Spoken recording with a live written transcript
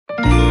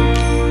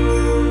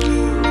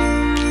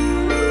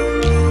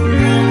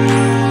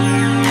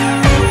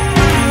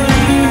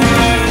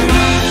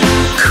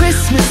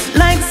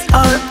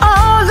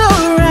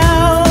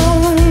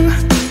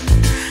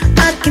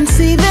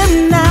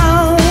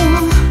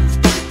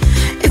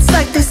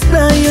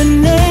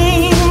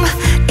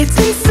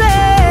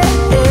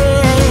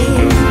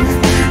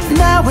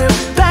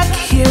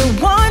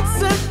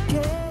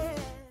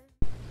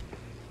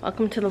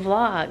welcome to the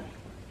vlog.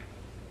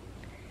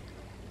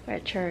 We're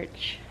at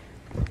church.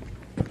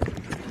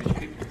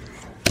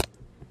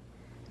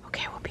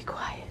 Okay, we'll be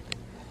quiet.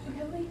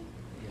 Really?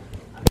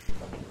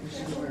 You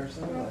should wear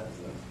sunglasses.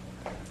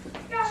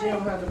 She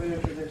don't have to be a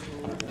traditional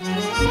woman.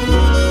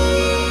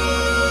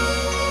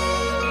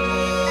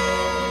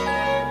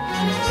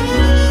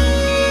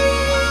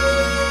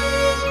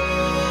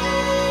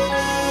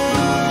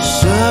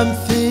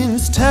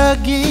 Something's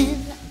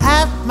tugging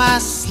at my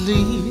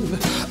sleeve.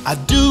 I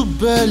do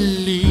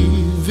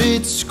believe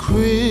it's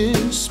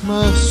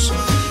Christmas.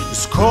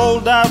 It's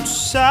cold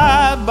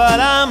outside,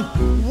 but I'm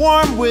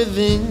warm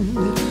within,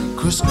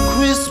 'cause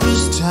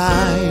Christmas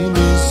time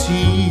is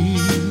here.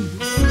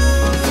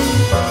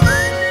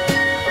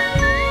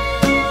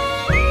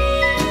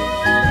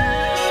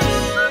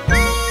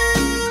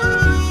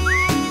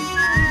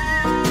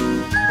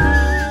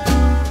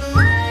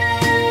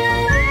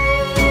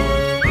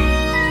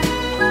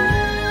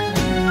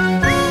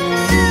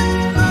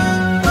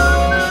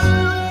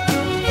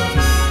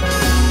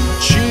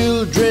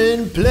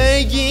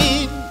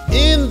 Playing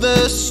in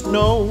the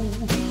snow,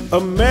 a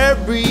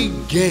merry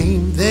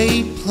game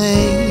they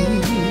play,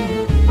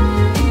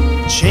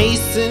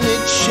 chasing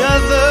each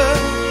other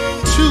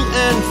to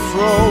and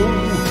fro,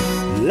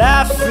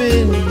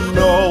 laughing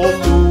all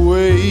the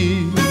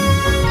way.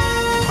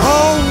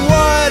 Oh,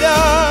 what a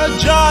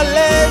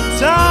jolly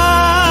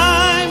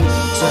time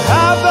to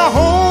have the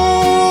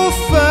whole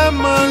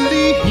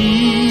family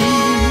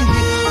here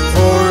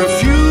for a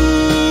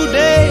few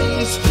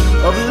days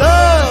of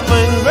love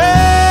and grace.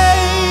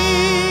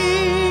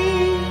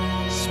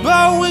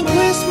 But when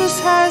Christmas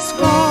has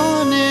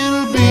gone,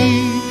 it'll be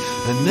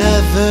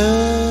another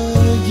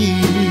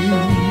year.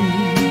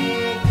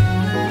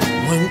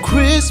 When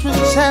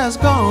Christmas has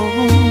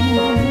gone,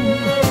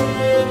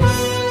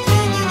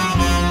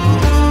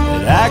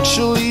 it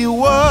actually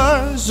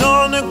was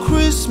on a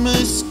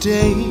Christmas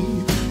day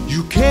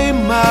you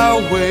came my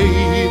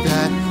way,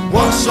 that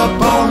once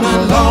upon a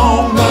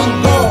long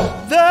ago.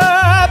 The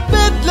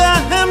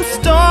Bethlehem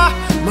star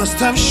must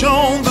have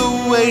shown the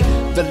way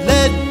that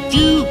led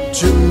you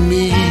to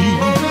me.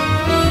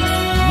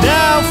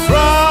 Now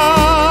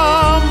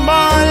from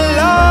our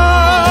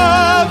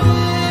love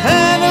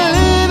and a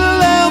little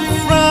help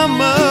from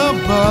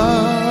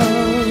above,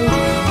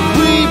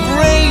 we've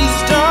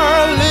raised our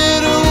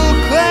little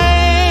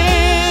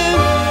clan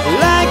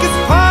like it's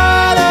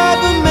part of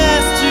a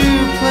master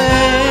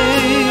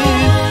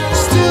plan.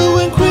 Still,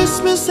 when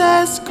Christmas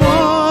has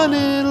gone,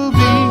 it'll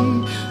be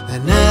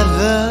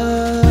another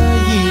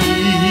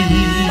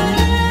year.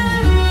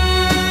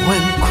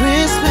 When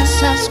Christmas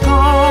has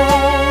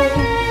gone,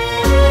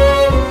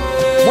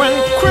 when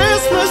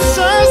Christmas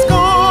has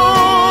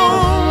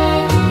gone,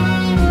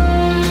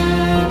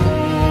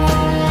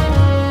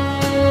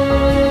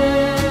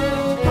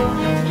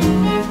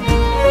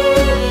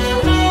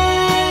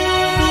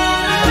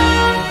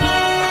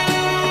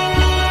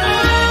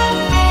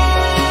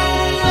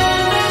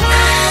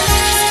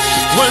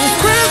 when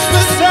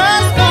Christmas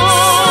has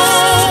gone,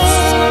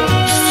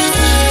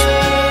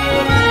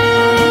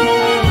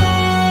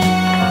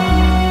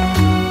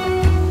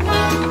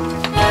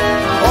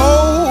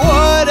 oh,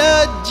 what a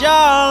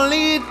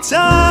jolly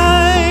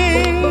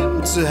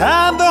time to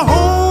have the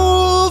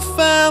whole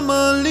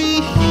family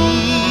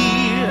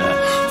here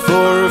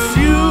for a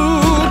few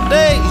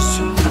days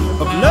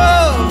of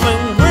love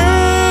and grace.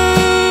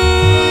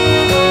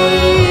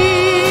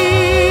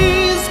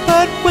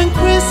 But when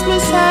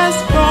Christmas has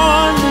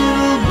gone,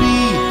 it'll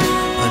be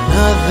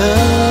another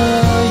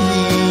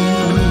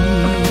year,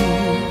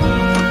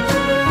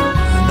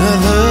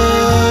 another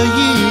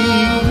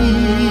year.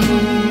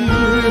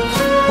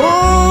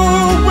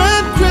 Oh,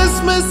 when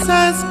Christmas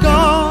has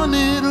gone,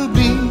 it'll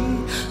be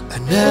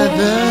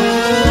another.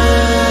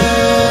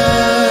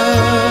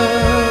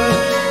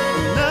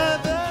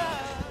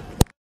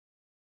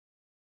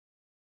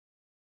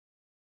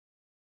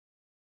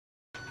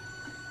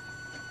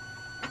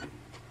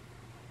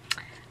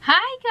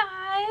 Hi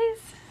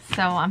guys!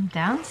 So I'm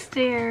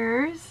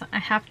downstairs. I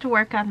have to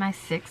work on my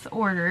 6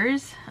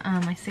 orders,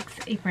 my 6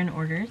 apron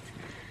orders.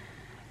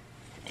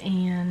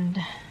 And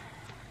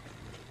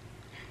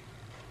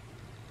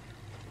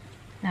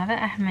now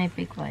that I have my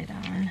big light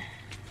on,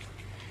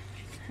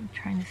 I'm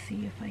trying to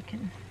see if I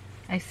can.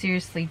 I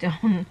seriously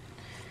don't.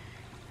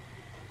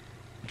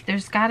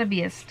 There's got to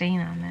be a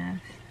stain on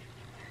this.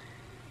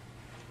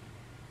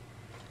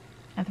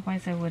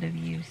 Otherwise I would have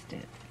used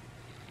it.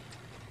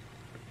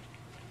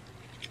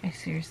 I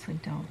seriously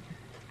don't.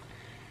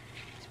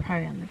 It's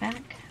probably on the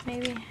back,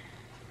 maybe.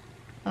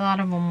 A lot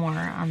of them were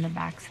on the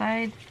back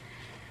side.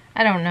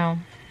 I don't know.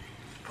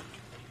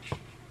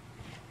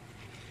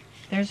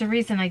 There's a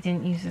reason I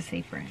didn't use this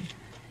apron.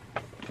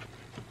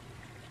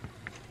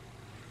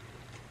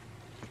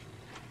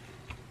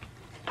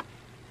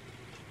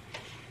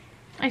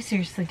 I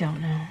seriously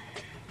don't know.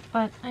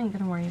 But I ain't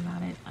gonna worry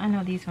about it. I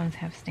know these ones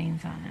have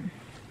stains on them.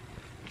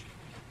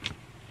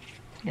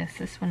 Yes,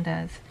 this one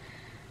does.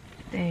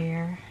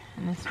 There.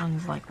 And this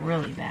one's like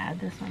really bad.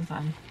 This one's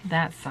on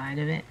that side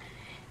of it.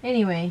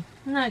 Anyway,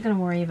 I'm not going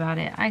to worry about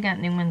it. I got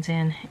new ones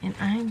in, and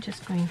I'm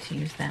just going to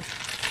use them.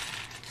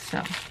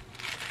 So,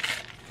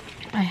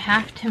 I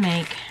have to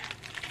make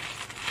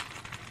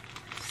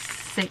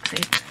 6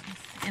 aprons.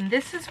 And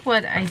this is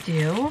what I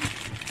do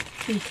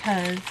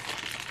because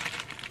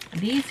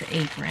these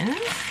aprons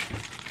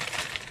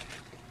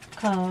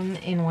come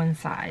in one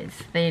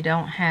size. They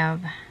don't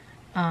have,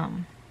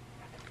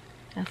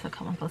 that's will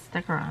come with a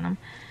sticker on them.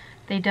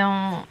 They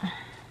don't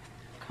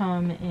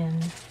come in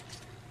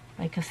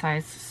like a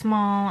size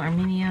small or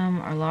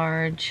medium or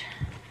large.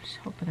 Just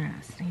hoping they're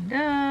not stained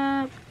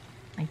up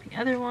like the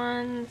other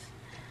ones.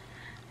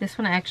 This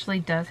one actually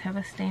does have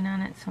a stain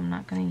on it, so I'm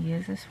not going to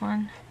use this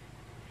one.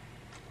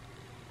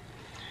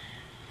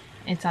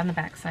 It's on the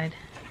back side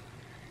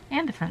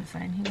and the front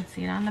side. You can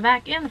see it on the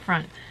back and the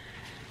front.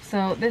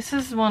 So this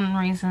is one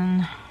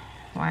reason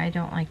why I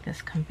don't like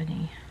this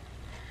company,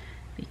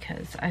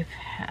 because I've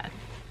had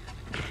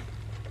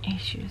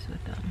issues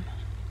with them.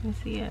 You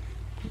see it?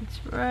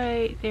 It's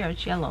right there.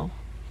 It's yellow.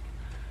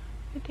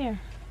 Right there.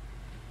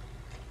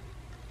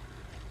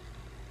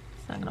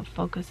 It's not going to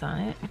focus on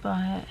it,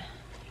 but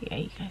yeah,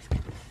 you guys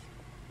can see.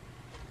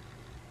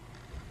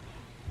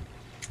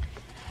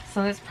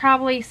 So there's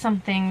probably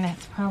something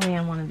that's probably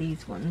on one of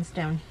these ones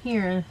down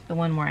here. The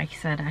one where I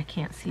said I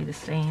can't see the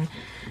stain.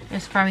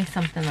 There's probably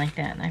something like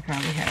that, and I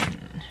probably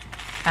haven't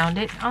found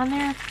it on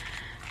there.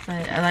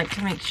 But I like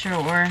to make sure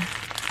and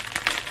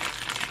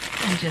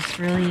just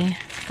really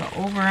go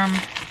over them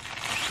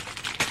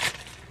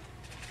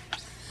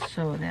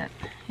so that,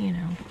 you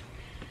know,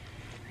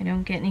 I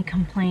don't get any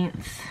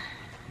complaints.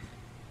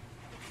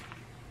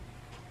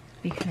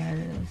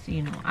 Because,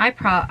 you know,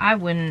 I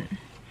wouldn't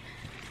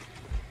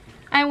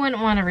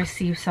want to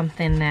receive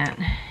something that,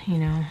 you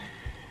know,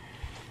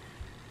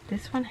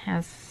 this one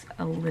has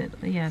a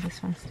little, yeah,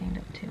 this one's stained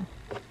up too.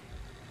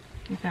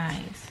 You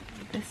guys,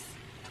 this,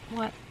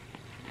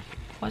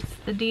 what's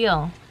the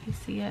deal? You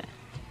see it?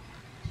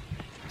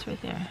 It's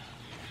right there.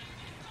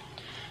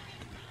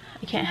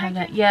 I can't have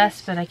that,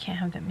 yes, but I can't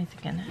have that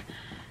music in it.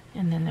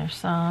 And then there's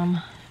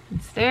some,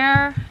 it's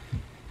there,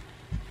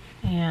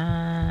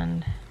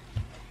 and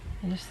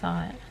I just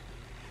saw it.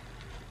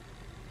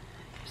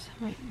 There's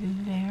some right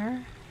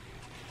there.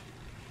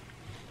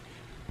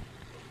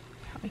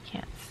 Probably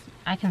can't.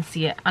 I can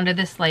see it. Under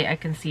this light, I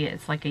can see it.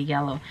 It's like a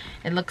yellow.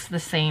 It looks the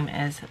same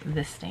as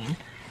this stain.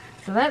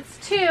 So that's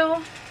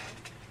 2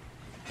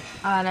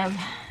 out of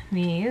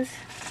these.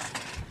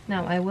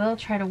 Now, I will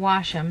try to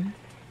wash them.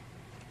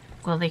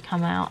 Will they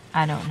come out?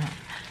 I don't know.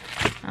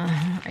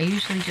 I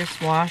usually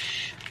just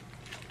wash.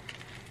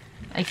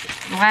 Like,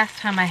 last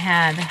time I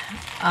had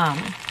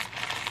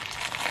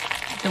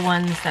the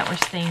ones that were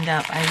stained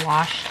up, I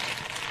washed,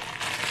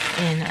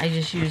 and I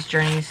just used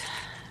Journey's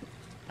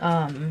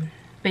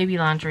baby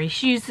laundry.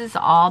 She uses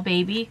all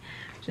baby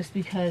just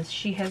because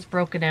she has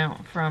broken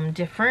out from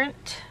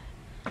different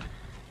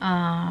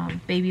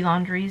baby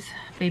laundry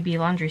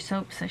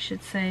soaps, I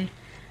should say.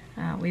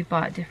 We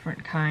bought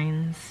different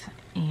kinds,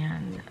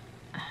 and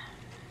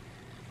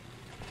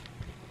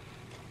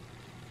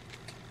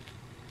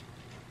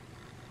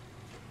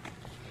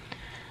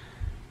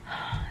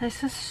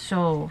this is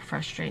so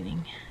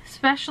frustrating,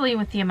 especially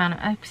with the amount of,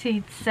 I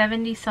paid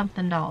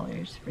 $70-something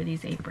for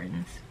these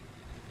aprons,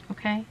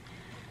 okay?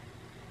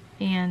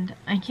 And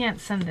I can't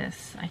send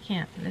this. I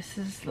can't. This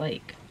is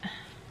like,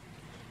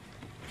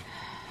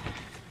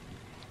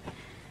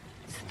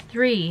 it's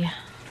 3.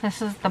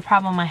 This is the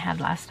problem I had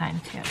last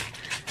time too.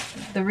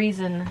 The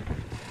reason,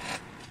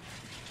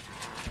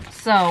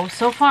 so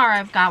far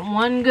I've got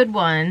 1 good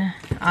one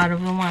out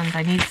of the ones.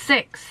 I need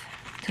 6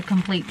 to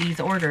complete these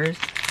orders.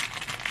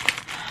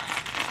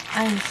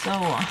 I'm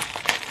so,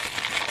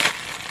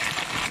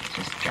 it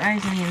just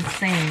drives me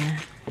insane.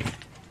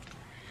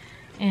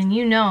 And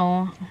you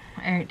know,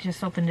 I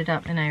just opened it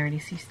up and I already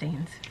see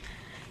stains.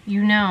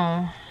 You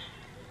know,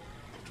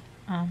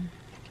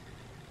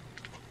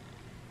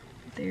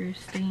 there's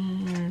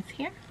stains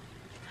here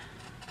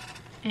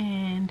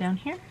and down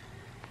here.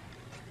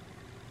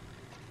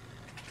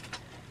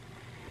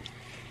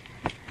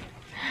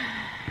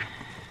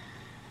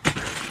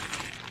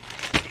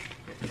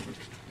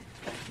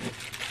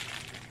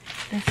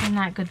 This is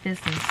not good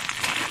business.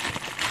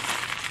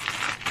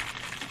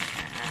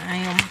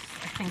 I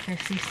think I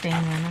see stain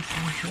on this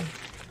one too.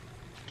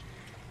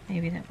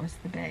 Maybe that was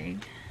the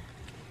bag.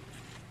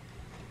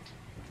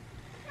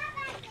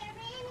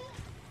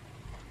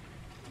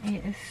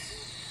 It is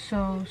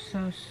so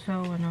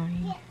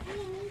annoying.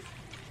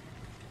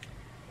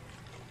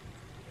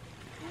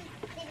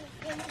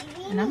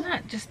 And I'm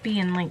not just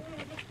being like,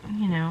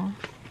 you know,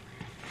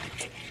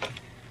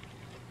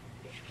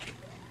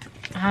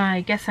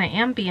 I guess I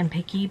am being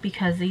picky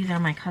because these are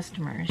my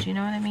customers, you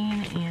know what I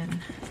mean? And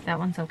that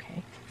one's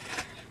okay.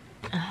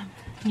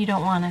 You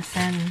don't want to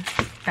send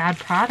bad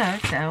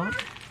products out.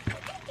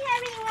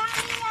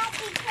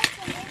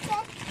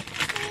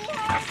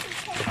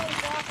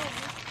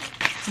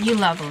 You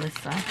love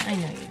Alyssa. I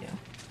know you do.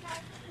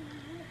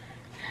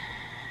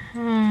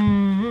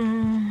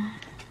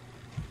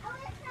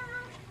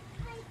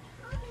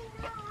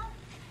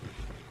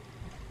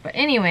 But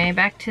anyway,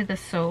 back to the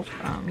soap.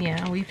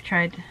 Yeah, we've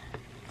tried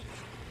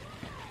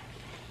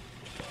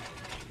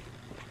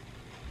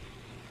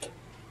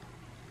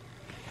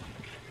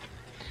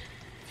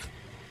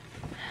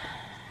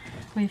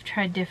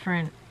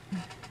different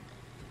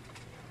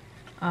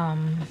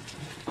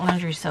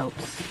laundry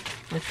soaps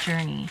with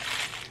Journey,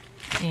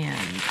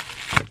 and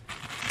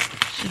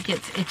she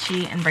gets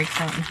itchy and breaks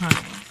out in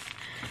hives.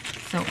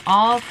 So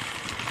all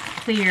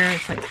clear,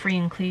 it's like free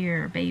and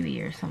clear, or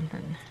baby or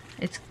something.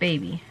 It's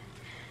baby.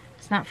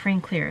 It's not free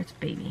and clear, it's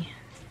baby.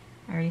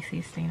 I already see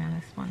a stain on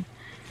this one.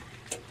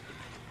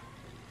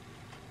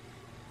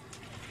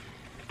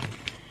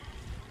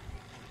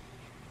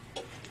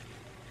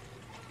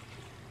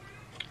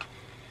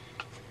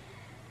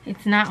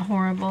 It's not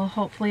horrible.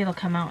 Hopefully it'll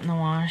come out in the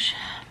wash,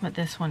 but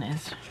this one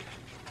is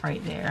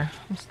right there.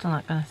 I'm still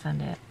not gonna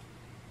send it.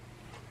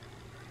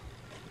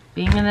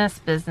 Being in this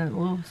business,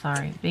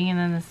 being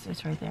in this,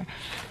 it's right there.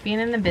 Being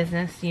in the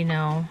business, you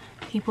know,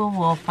 people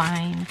will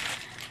find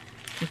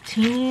the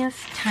teeniest,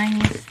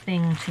 tiniest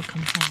thing to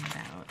complain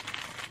about.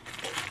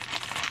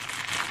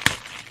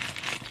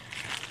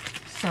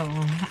 So,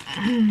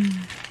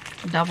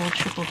 double,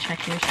 triple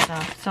check your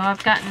stuff. So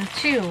I've gotten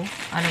 2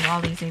 out of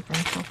all these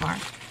aprons so far.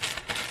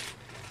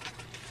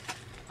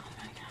 Oh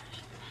my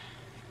gosh.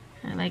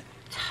 It like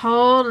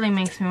totally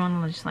makes me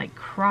want to just like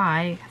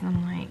cry.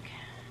 I'm like,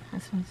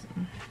 this one's...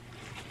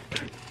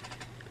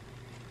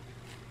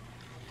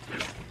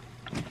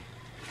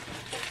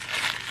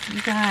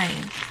 You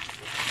guys,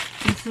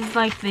 this is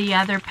like the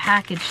other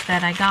package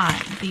that I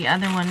got. The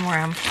other one where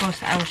I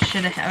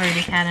should have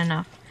already had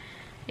enough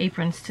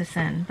aprons to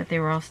send, but they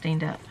were all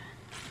stained up.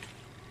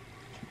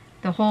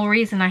 The whole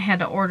reason I had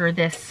to order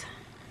this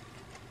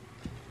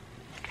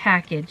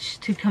package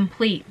to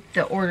complete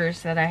the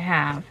orders that I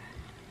have.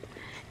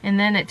 And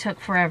then it took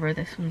forever.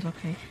 This one's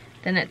okay.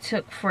 Then it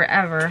took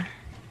forever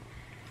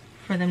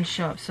for them to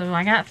show up. So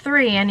I got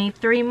 3. I need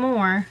 3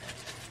 more.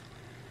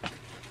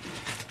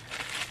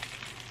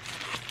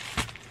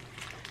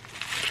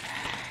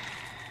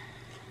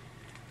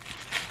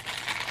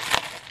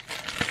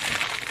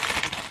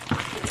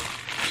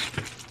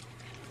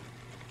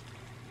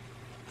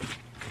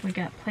 We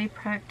got play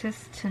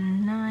practice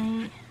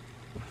tonight.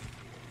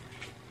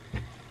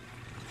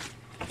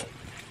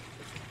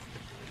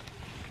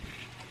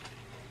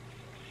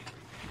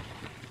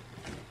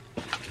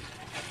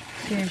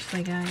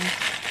 Seriously, guys.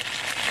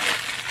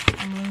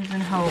 I'm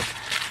losing hope.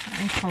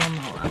 Let me pull them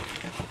all up.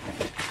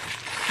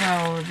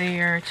 So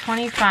there are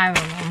 25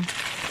 of them.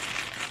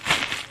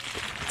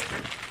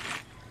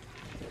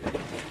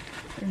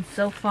 And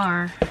so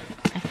far,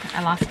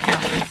 I lost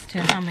count as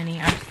to how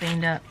many are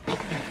stained up.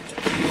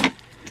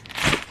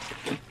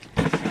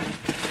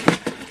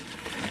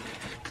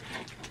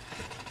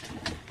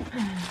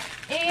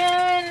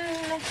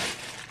 And,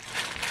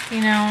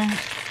 you know,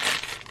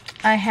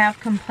 I have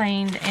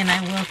complained and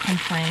I will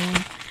complain.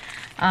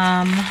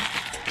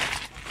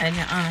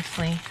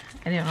 Honestly,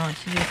 I don't know what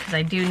to do because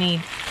I do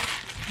need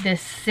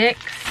this 6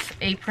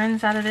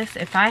 aprons out of this.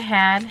 If I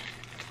have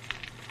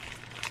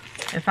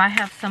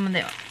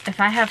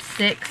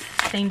 6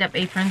 stained up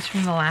aprons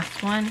from the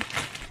last one,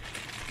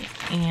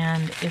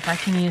 and if I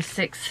can use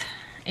 6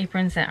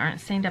 aprons that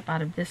aren't stained up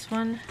out of this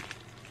one,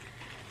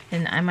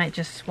 then I might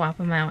just swap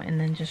them out and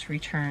then just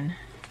return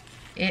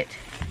it.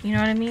 You know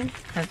what I mean?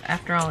 Because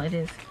after all,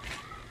 it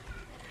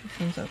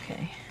seems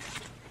okay.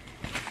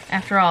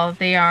 After all,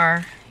 they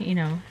are, you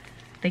know,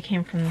 they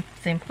came from the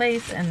same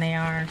place and they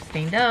are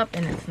stained up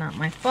and it's not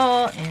my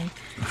fault, and,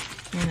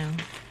 you know,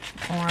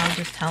 or I'll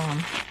just tell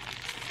them.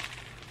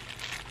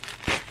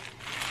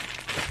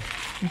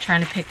 I'm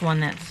trying to pick one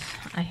that's,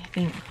 I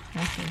think,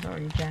 this one's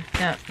already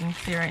jacked up. You can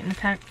see right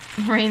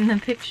in the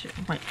picture,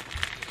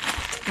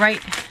 right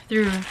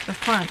through the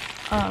front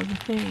of the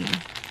thing.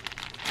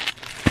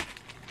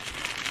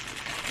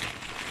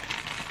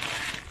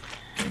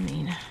 I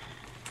mean,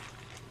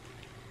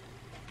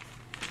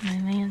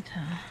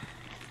 Atlanta.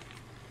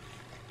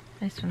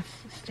 This one's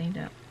stained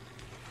up.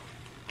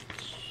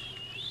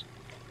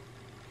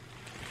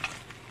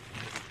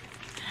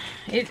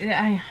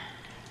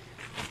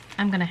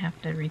 I'm gonna have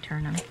to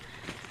return them.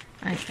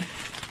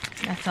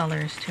 That's all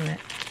there is to it.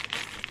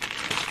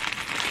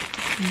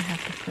 You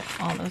have to put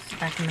all those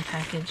back in the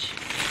package.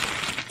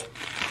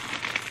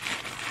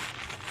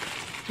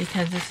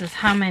 Because this is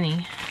how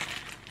many?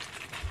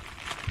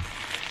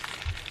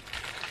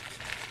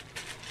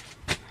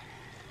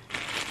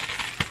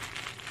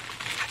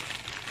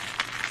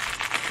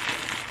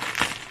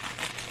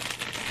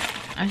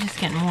 I'm just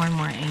getting more and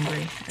more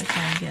angry. That's what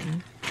I'm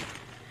getting.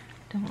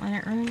 Don't let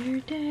it ruin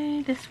your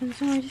day. This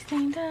one's already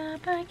stained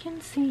up. I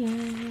can see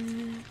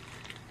it.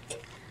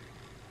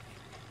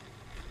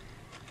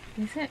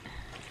 Is it?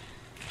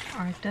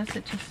 Or does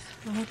it just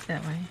look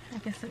that way? I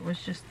guess it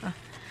was just the...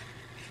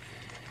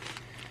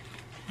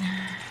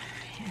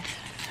 Yes,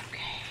 it's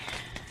okay.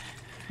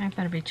 I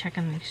better be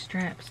checking these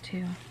straps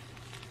too.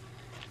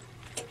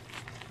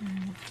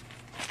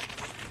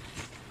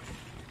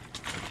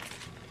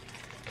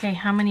 Okay,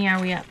 how many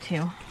are we up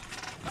to?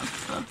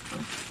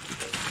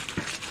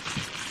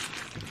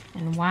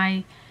 And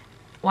why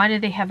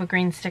did they have a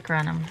green sticker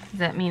on them? Does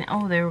that mean,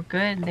 oh, they were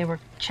good, they were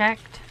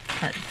checked?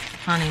 But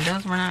honey,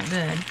 those were not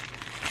good.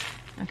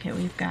 Okay,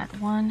 we've got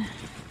 1,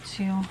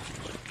 2,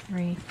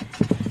 3,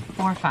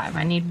 4, 5.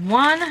 I need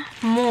one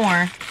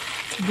more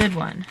good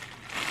one.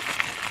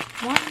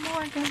 One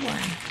more good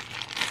one.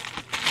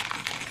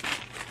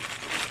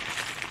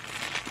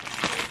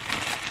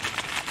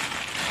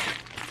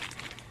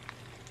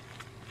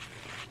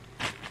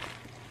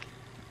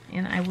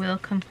 And I will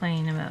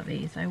complain about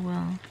these. I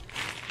will.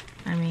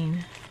 I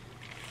mean,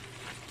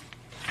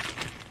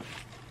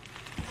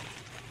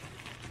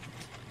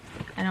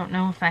 I don't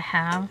know if I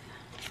have.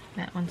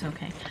 That one's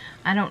okay.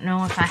 I don't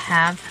know if I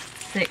have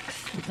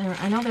 6.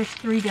 I know there's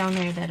 3 down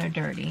there that are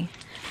dirty.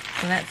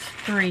 So that's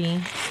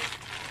 3.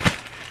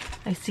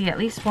 I see at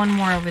least one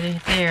more over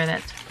there.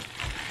 That's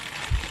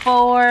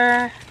 4.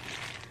 I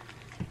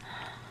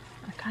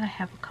gotta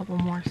have a couple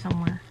more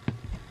somewhere.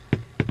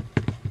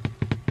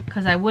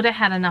 Because I would have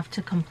had enough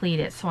to complete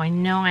it. So I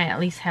know I at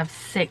least have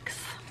 6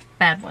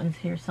 bad ones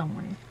here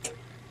somewhere.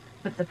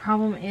 But the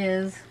problem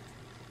is,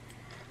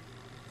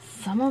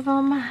 some of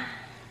them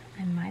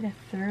I might have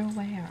threw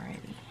away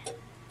already.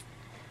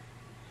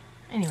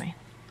 Anyway,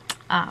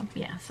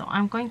 yeah, so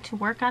I'm going to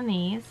work on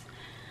these.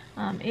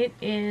 It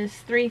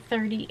is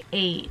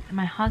 3:38.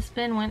 My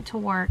husband went to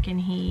work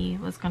and he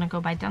was going to go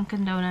buy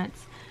Dunkin'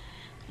 Donuts.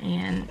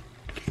 And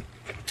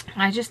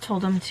I just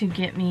told him to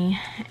get me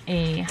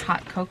a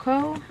hot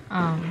cocoa.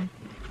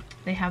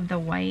 They have the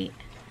white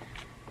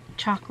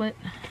chocolate,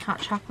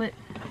 hot chocolate,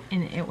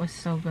 and it was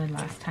so good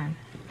last time.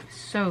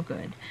 So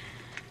good.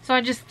 So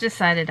I just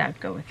decided I'd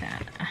go with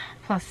that.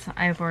 Plus,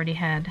 I've already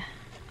had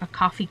a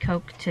coffee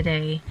Coke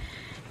today,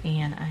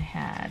 and I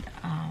had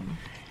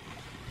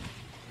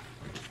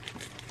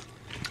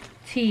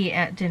tea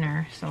at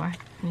dinner, so I,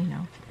 you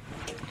know,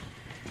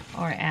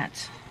 or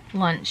at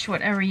lunch,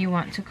 whatever you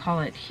want to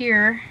call it.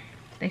 Here,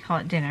 they call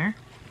it dinner.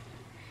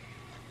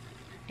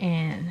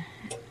 And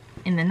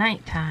in the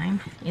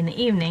nighttime, in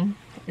the evening,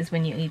 is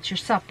when you eat your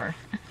supper.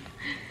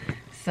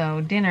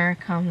 So dinner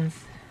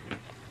comes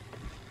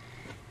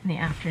in the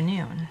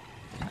afternoon.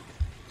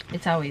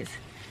 It always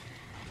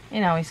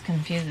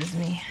confuses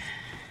me.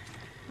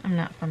 I'm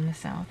not from the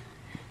South.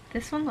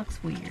 This one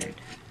looks weird.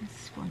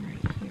 This one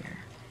right here.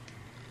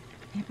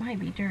 It might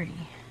be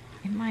dirty.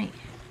 It might.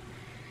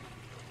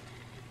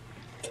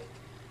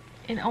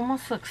 It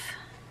almost looks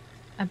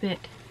a bit.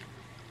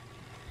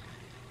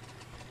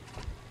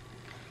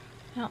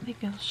 I don't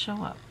think it'll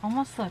show up.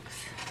 Almost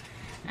looks.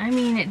 I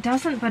mean, it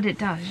doesn't, but it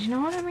does. You know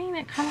what I mean?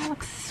 It kind of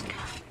looks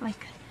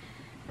like.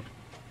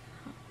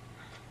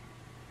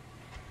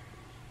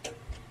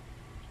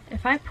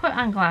 If I put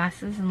on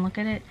glasses and look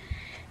at it,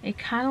 it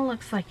kind of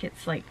looks like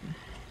it's like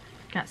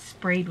got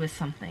sprayed with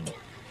something,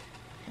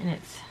 and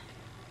it's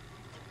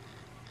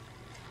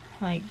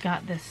like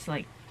got this,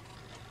 like,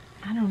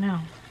 I don't know,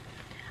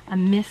 a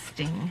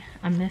misting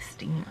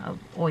of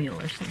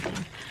oil or something.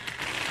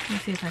 Let me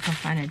see if I can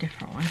find a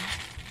different one.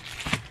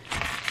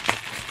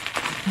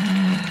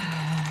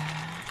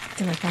 I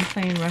feel like I'm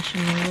playing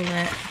Russian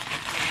roulette.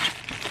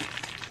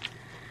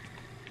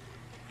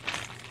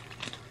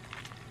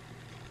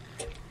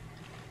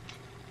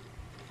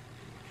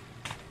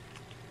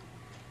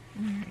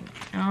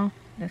 Oh,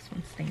 this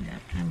one's stained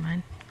up. Never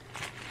mind.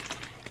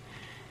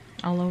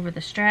 All over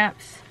the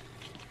straps.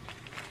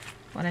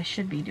 What I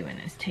should be doing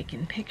is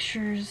taking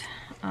pictures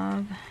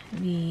of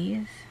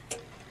these,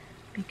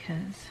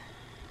 because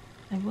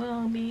I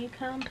will be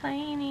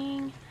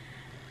complaining.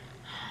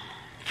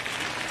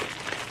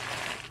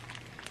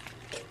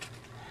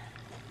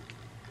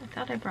 I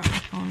thought I brought my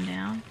phone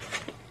down.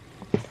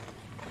 I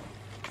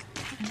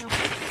don't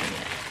see it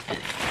anywhere.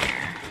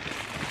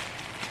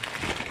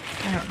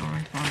 I don't know where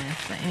my phone is,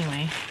 but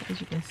anyway,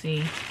 as you can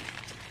see,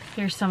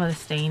 here's some of the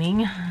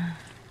staining.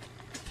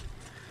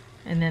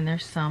 And then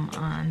there's some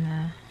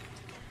on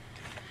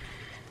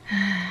the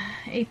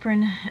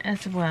apron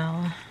as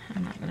well.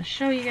 I'm not going to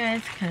show you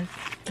guys because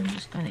I'm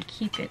just going to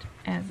keep it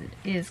as it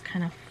is,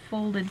 kind of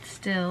folded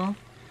still.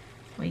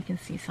 Well, you can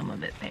see some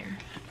of it there.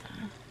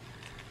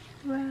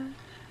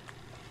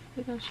 Is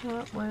it going to show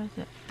up? Where is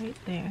it? Right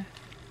there.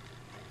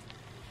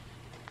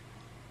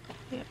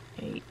 Yep,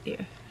 right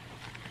there.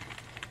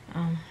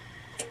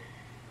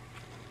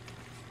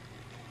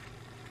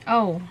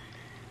 Oh,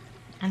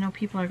 I know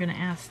people are going to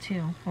ask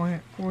too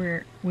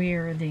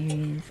where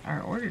these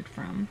are ordered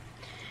from.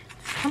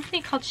 It's a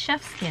company called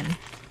Chefskin,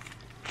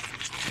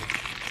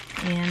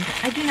 and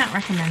I do not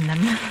recommend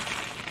them.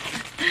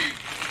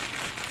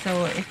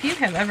 So if you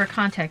have ever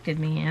contacted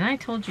me and I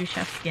told you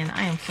Chefskin,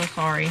 I am so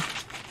sorry.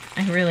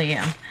 I really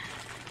am.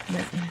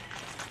 But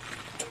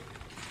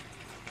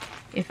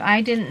if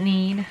I didn't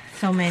need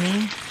so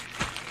many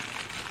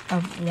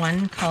of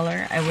one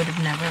color, I would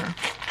have never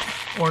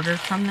ordered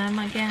from them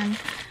again.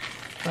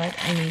 But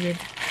I needed,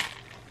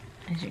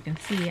 as you can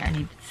see, I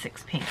needed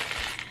 6 pink.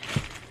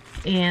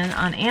 And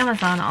on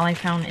Amazon, all I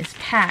found is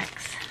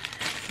packs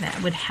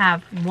that would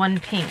have 1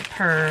 pink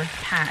per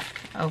pack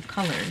of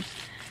colors.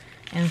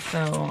 And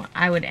so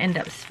I would end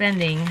up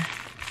spending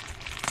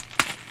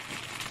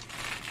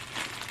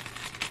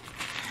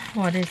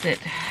what is it?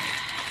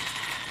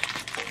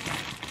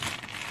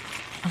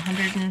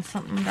 $100 and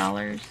something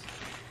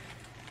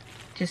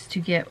just to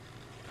get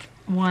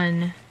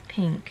one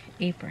pink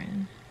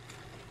apron.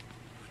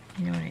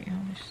 You know what I know?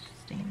 There's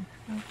stains.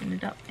 I opened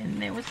it up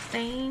and there was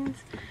stains.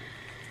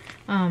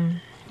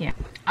 Yeah.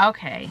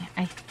 Okay,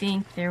 I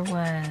think there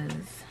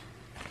was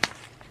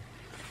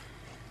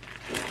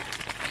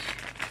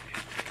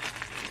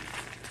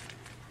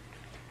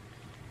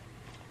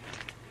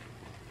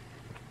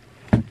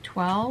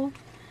 12.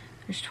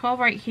 There's 12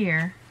 right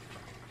here.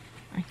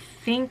 I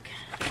think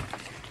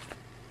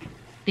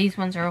these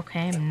ones are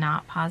okay. I'm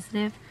not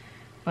positive,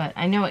 but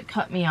I know it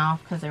cut me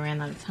off because I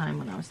ran out of time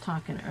when I was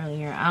talking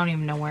earlier. I don't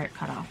even know where it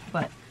cut off,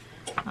 but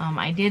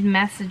I did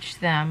message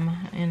them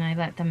and I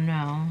let them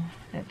know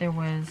that there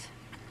was,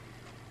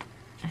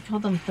 I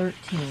told them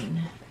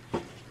 13,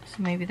 so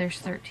maybe there's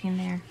 13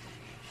 there.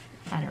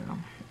 I don't know.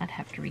 I'd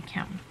have to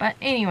recount. But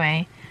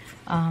anyway,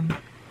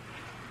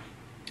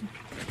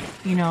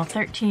 you know,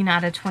 13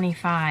 out of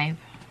 25,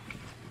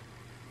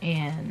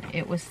 and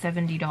it was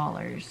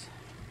 $70.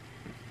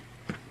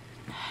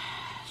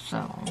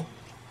 So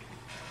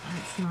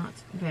that's not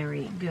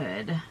very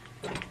good.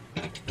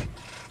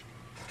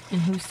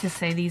 And who's to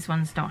say these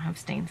ones don't have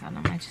stains on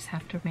them? I just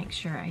have to make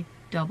sure I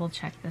double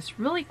check this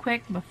really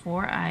quick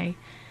before I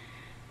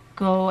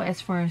go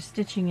as far as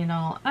stitching it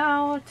all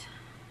out.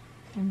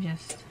 I'm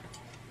just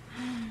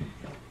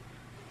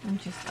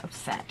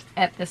upset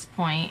at this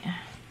point.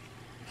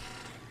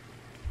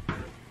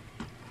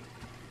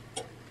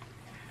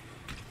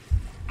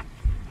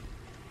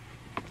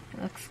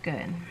 Looks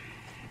good.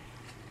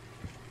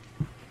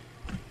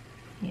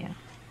 Yeah.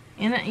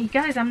 And you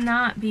guys, I'm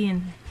not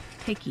being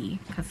picky,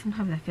 because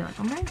sometimes I feel like,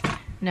 oh my,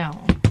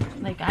 no,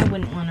 like I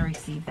wouldn't want to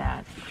receive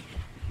that.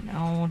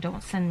 No,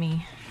 don't send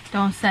me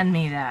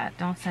that.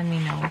 Don't send me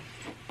no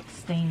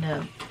stained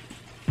up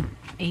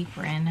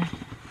apron.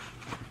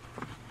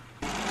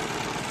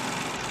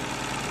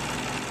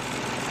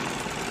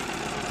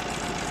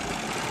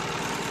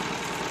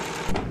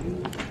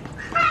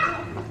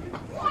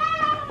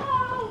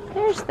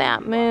 There's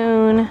that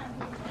moon.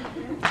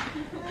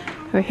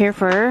 We're here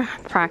for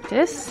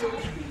practice.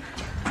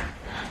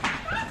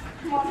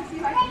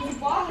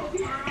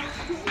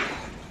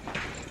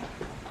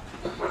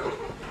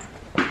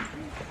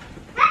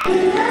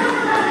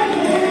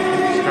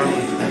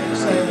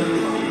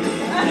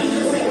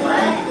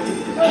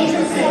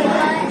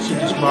 She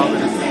just bought it.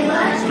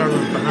 Started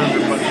with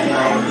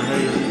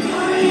 $100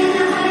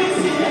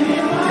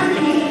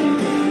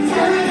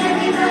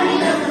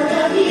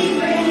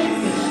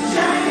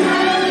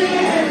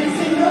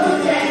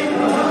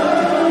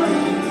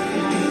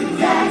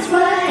 That's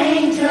what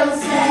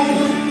angels say.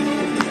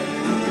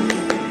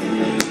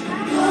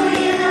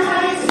 Holy in the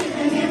heights to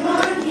the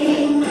newborn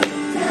King,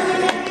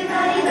 telling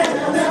everybody about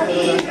the love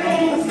He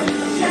brings.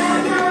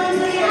 Shout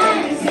hallelujah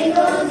every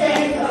single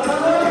day.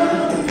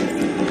 Oh,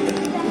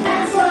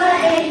 that's what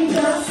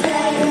angels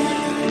say.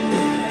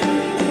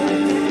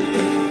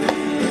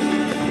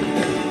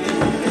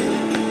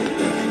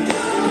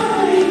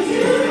 Glory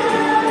to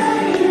God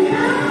in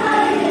the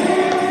highest.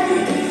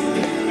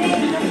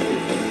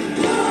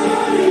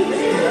 Glory to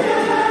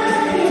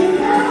God in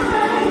the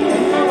highest.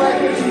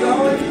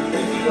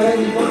 Glory to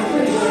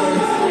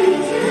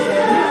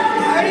God.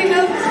 I already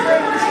know the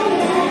script.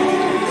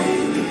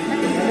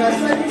 I gotta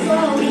sing the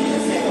song.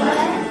 Angels say what?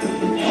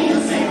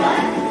 Angels say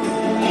what?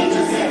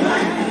 Angels say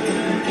what?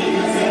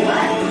 Angels say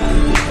what?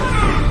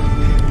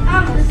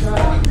 I'm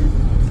stuck.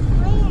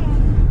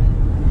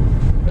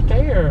 Right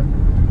there.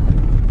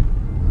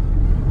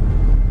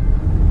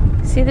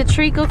 See the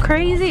tree go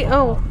crazy?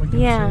 Oh, We can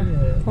yeah. see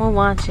it. We'll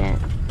watch it.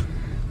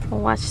 We'll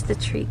watch the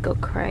tree go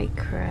cray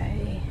cray.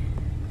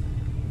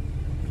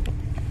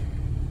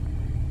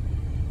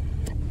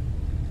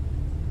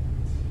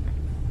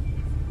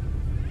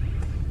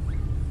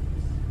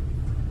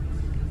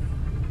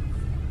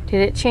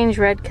 Did it change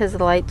red because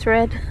the light's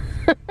red?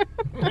 Yeah,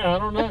 I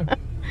don't know.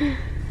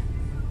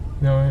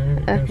 No,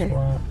 it goes Okay.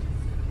 flat.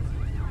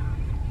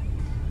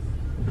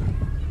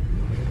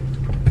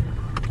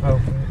 Oh,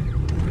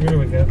 here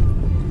we go.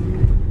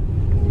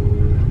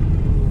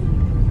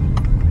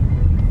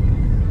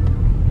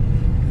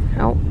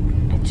 Oh,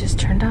 it just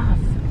turned off.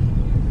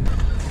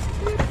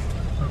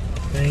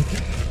 Thank you.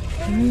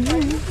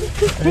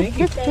 Thank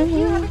you. Thank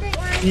you. Have a great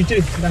one. You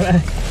too.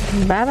 Bye-bye.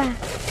 Bye-bye.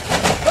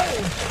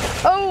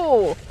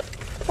 Oh!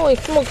 Holy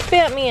smokes,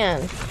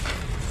 Batman.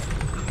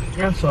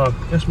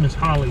 That's Miss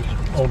Holly's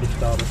oldest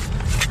daughter.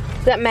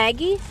 Is that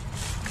Maggie?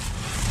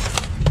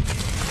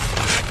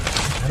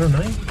 I don't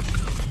know.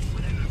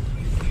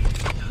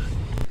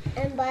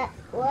 But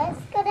what's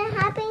gonna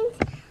happen?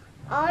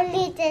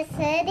 Only the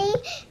city,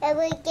 and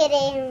we get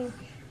in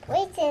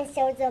prison,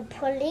 so the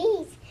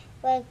police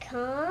will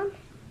come,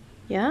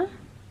 Yeah?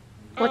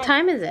 What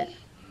time is it?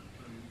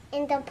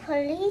 and the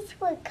police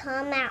will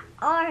come at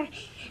our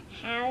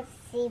house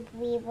if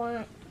we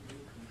want.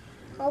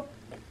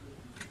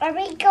 Are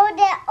we going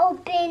to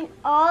open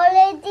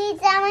all of these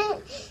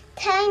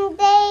time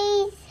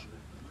days?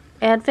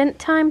 Advent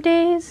time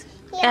days?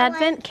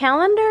 Advent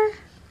calendar?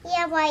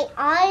 Yeah, like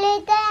all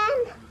of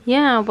them.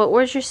 Yeah, but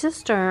where's your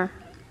sister?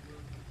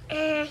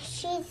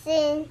 She's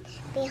in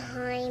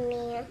behind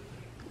me.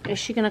 Is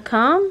she gonna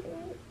come?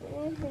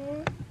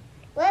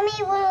 Let me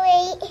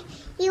wait.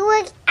 You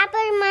look up at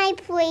my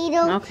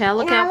Play-Doh. Okay, I'll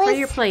look out for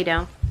your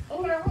Play-Doh.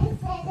 And I will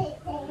set it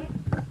there.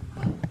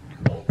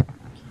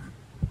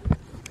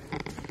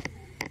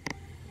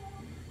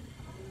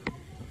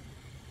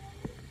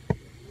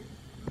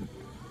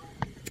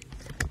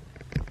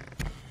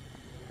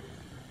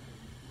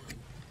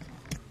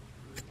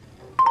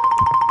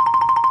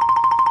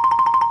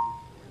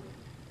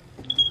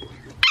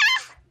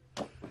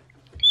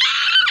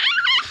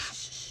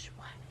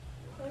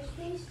 There's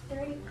these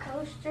 3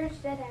 coasters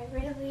that I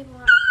really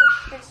want for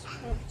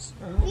Christmas.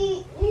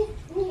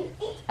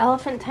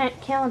 Elephant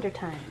calendar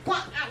time.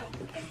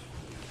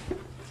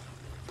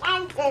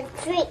 And the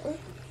tree.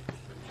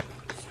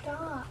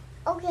 Stop.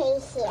 Okay,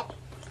 here.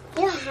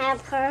 You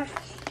have her.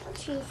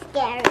 She's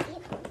scary.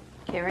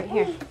 Okay, right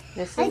here.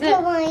 This I is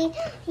don't it. want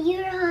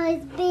your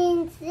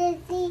husband,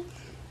 Sissy.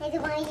 I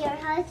don't want your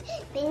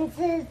husband,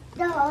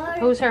 sister.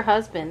 Who's her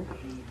husband?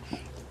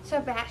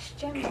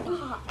 Sebastian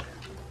Bach.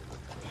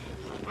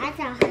 That's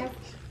our husband.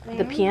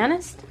 The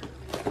pianist?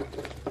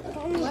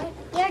 What?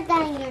 You're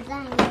done, you're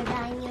done, you're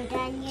done, you're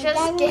done, you're Just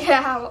done. get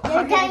out.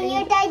 You're done,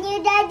 you're done,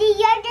 you're done,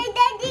 you're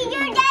done,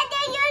 you're done,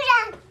 you're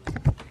done.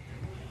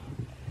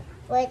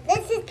 Wait,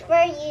 this is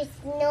for you,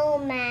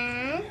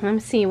 snowman. Let me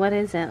see. What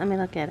is it? Let me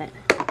look at it.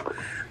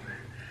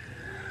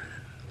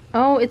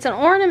 Oh, it's an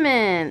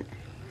ornament.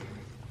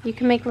 You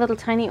can make little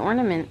tiny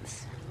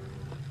ornaments.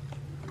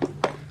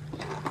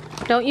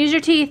 Don't use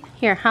your teeth.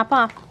 Here, hop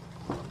off.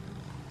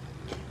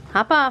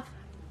 Hop off.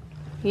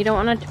 You don't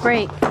want it to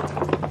break.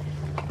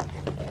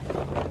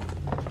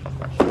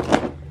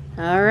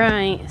 All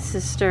right,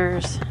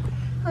 sisters.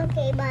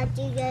 Okay, but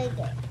you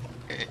gotta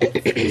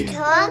it's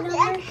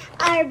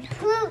our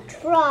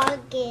poop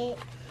rocket.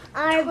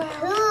 Our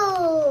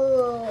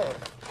poop.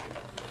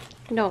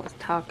 Don't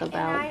talk And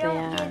about I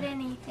don't that. get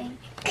anything.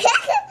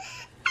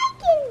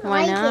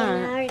 Why not?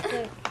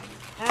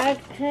 Our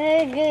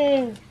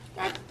cooking.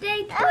 That's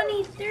day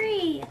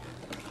 23.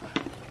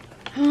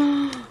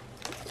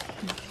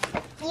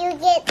 You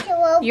get to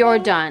open. You're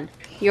done.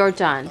 You're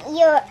done.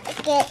 You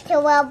get to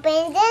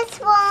open this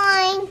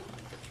one.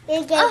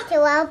 You get to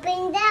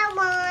open that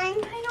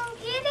one. I don't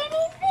get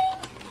anything.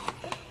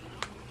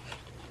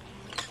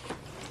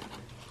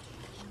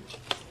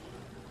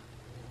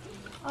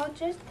 I'll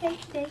just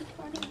take day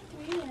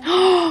 23.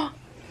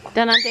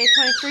 Then on day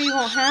 23 you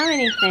won't have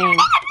anything.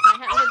 What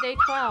happened to day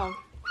 12?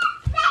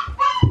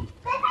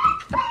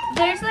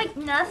 There's like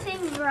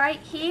nothing right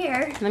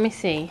here. Let me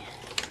see.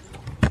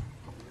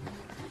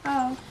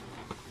 Oh.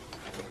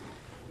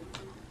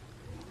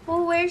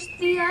 Well, where's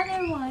the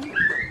other one?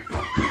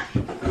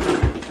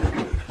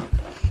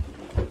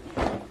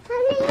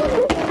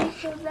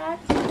 So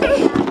that's that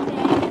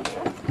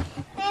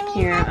day.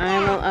 Here, I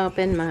will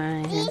open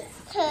mine. These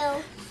two.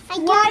 I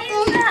Why got is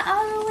this. that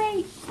all the way?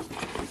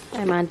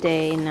 I'm on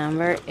day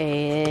number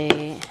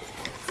 8.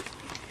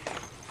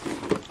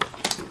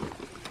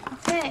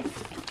 Okay.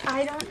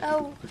 I don't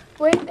know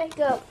where they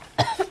go.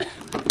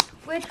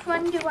 Which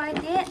one do I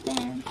get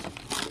then?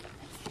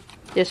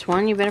 This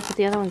one, you better put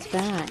the other ones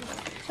back.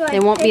 So I They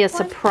won't be a pick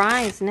one?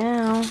 surprise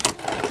now.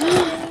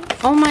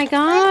 Oh my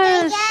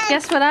gosh!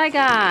 Guess what I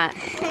got?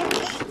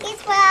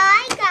 It's what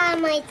I got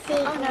my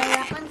Oh no,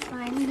 that one's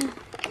mine.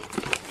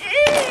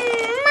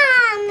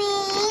 Mommy.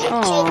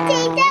 Aw. She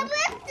take that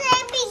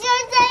lipstick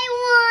because I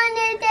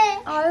wanted it.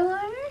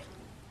 Eyeliner?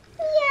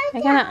 Yeah.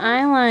 I got an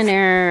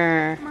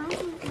eyeliner.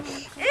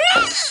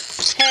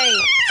 Hey,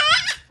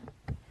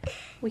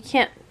 we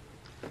can't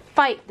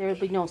fight. There'll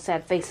be no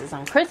sad faces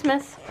on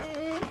Christmas.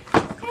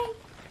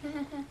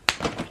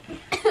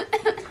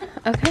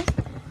 Okay,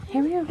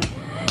 here we go.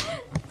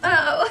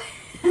 Oh.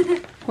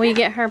 Will you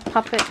get her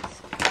puppets?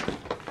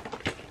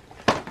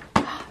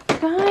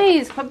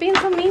 Guys, quit being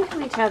so mean to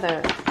each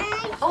other.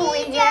 Oh,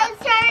 She's yeah.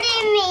 just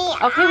hurting me.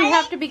 Okay, we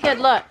have to be good.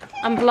 Look,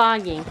 I'm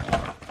vlogging.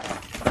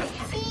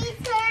 She's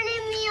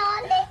hurting me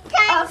all the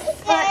time. A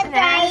foot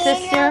mask.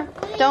 Sister,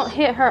 don't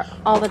hit her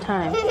all the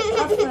time.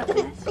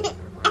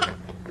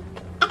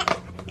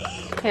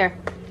 Here.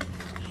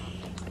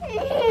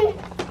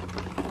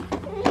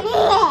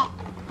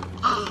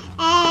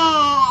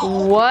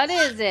 What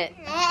is it?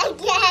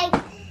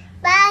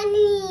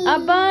 Bunny. A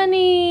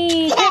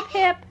bunny. Hip,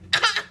 hip.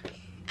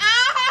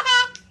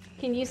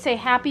 Can you say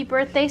happy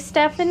birthday,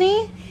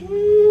 Stephanie?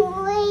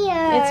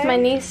 Where? It's my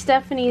niece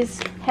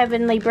Stephanie's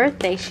heavenly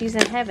birthday. She's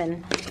in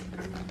heaven.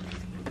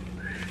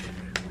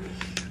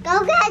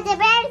 Go get the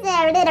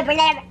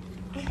bear.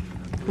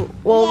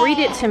 Well, read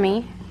it to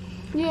me.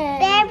 Yeah.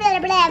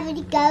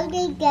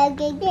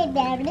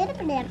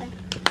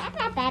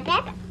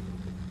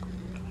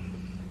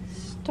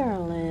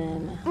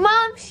 Sterling.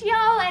 Mom, she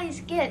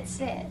always gets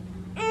it.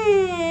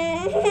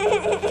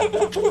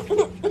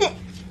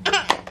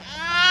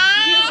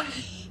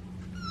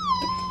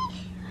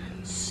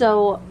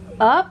 So,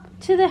 up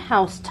To the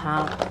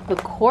housetop, the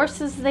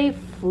coursers they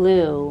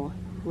flew,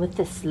 with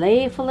the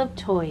sleigh full of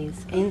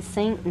toys, and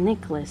St.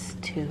 Nicholas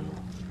too.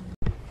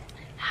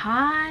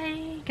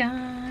 Hi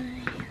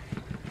guys!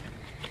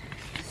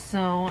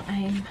 So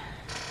I'm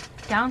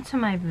down to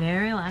my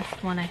very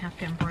last one I have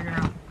to embroider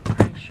on, I'm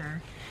pretty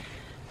sure.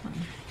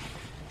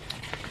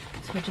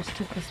 So I just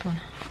took this one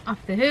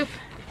off the hoop.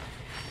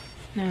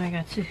 Now I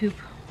got to hoop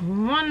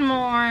one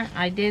more.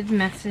 I did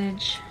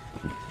message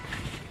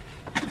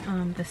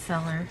the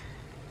seller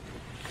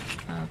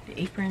of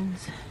the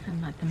aprons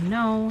and let them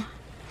know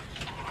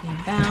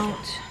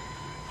about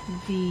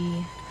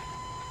the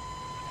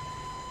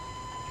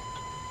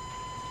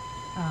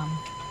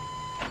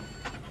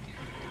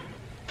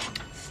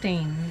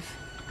stains.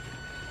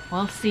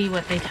 We'll see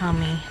what they tell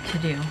me to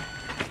do.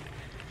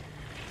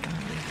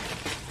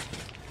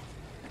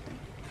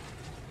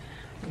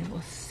 We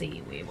will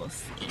see.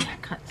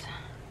 Cut.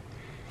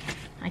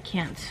 I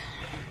can't.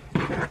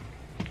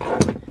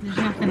 There's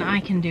nothing I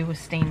can do with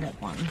stained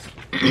up ones.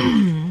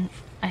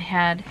 I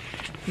had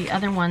the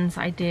other ones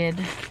I did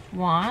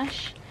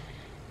wash,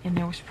 and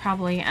there was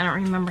probably, I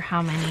don't remember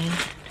how many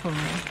total.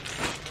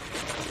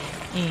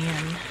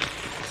 And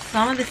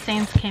some of the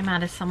stains came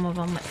out of some of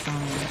them, but some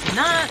of them did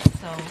not.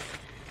 So,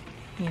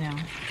 you know,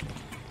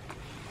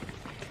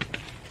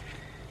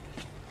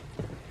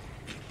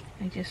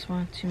 I just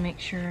want to make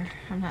sure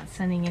I'm not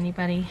sending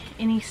anybody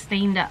any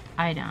stained up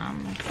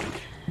items.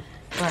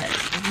 But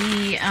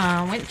we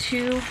went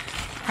to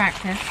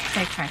practice,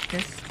 bike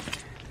practice,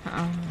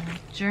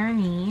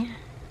 Journey.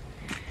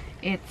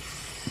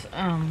 It's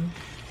I'm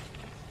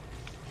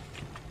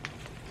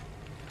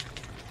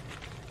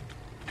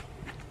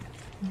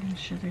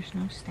sure there's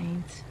no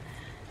stains.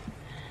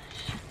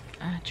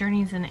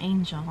 Journey's an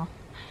angel,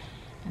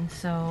 and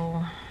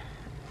so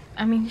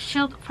I mean,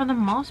 she'll, for the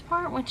most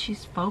part, when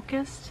she's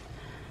focused,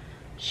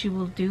 she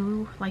will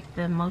do like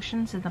the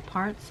motions and the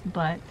parts,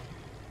 but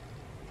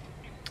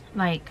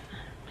like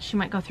she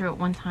might go through it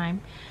one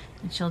time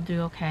and she'll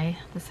do okay.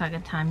 The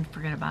second time,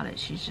 forget about it.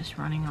 She's just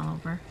running all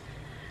over.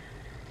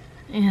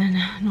 And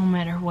no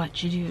matter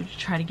what you do to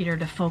try to get her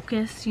to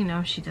focus, you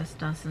know, she just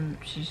doesn't.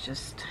 She's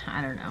just,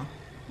 I don't know.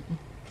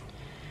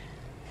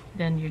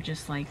 Then you're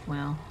just like,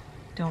 well,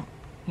 don't,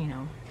 you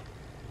know.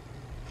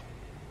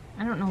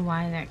 I don't know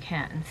why that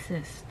cat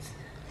insists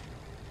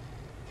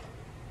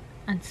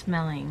on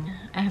smelling.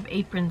 I have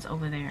aprons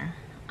over there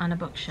on a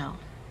bookshelf,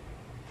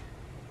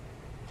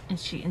 and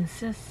she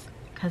insists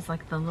because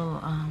like the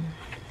little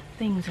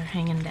things are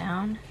hanging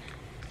down,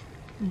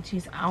 and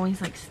she's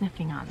always like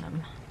sniffing on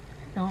them.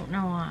 Don't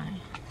know why.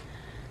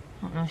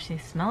 Don't know if they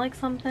smell like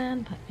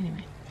something, but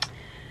anyway,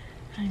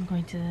 I'm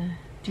going to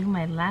do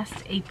my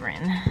last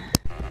apron.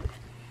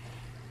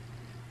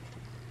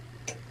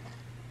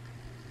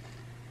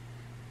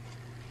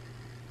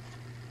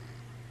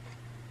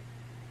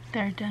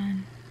 They're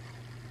done.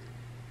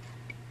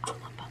 All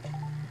of them.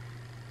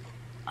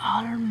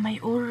 All of my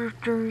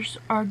orders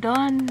are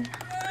done.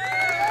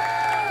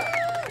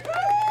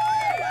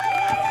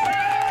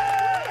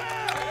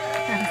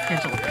 Got a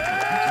schedule.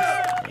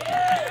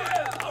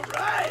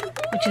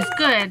 Which is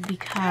good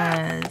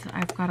because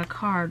I've got a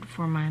card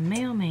for my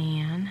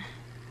mailman.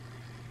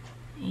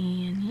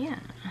 And yeah.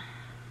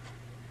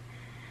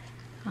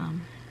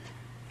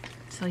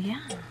 So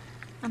yeah,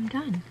 I'm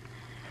done.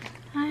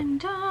 I'm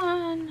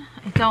done.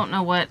 I don't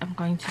know what I'm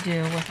going to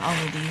do with all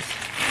of these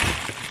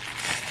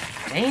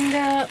stained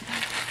up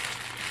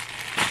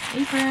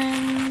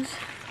aprons.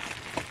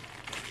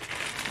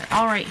 They're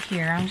all right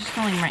here. I'm just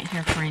going right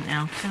here for right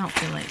now because I don't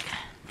feel like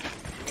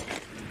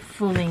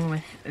fooling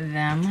with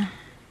them.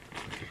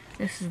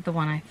 This is the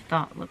one I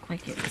thought looked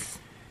like it was,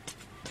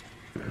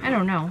 I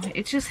don't know.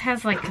 It just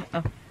has like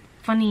a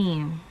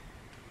funny,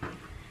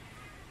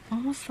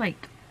 almost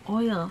like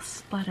oil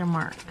splatter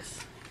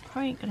marks.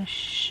 Probably ain't gonna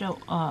show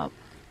up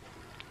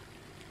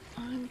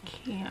on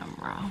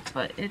camera,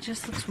 but it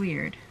just looks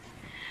weird.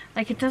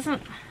 Like it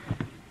doesn't,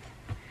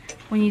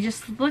 when you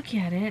just look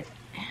at it,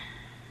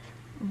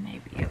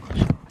 maybe it will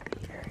show up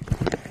here.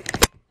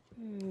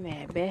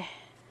 Maybe.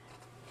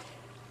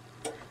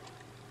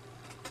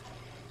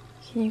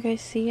 Can you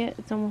guys see it?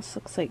 It almost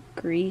looks like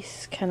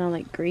grease, kind of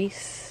like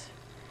grease.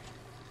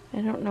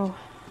 I don't know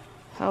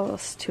how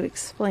else to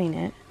explain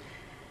it.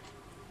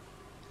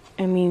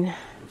 I mean,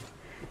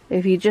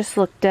 if you just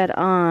look dead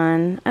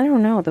on, I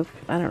don't know,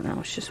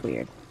 it's just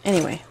weird.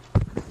 Anyway,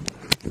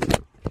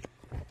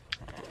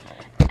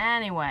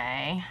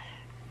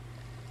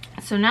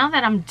 so now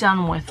that I'm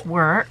done with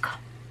work,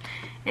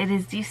 it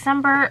is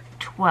December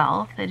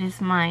 12th. It is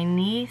my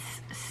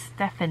niece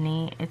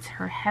Stephanie. It's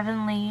her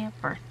heavenly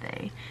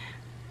birthday.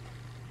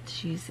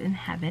 She's in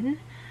heaven.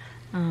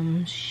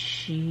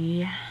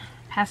 She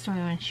passed away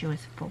when she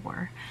was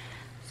 4.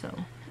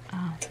 So,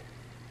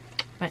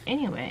 but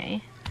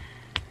anyway,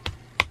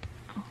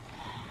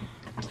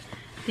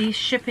 these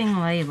shipping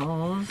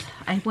labels,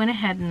 I went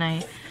ahead and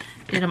I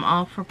did them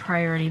all for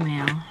priority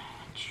mail.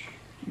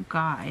 You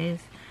guys,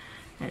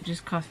 that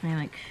just cost me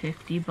like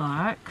 $50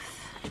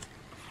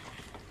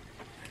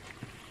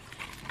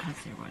 because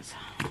there was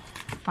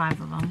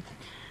 5 of them.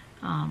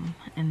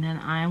 And then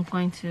I'm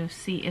going to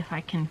see if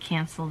I can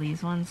cancel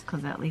these ones,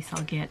 because at least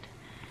I'll get,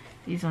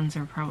 these ones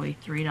are probably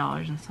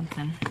 $3 and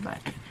something, but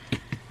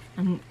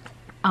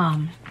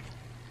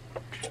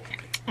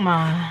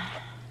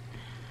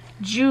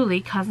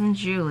Julie, cousin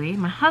Julie,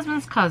 my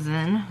husband's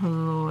cousin,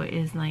 who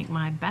is like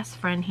my best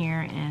friend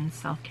here in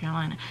South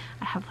Carolina.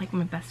 I have like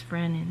my best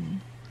friend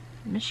in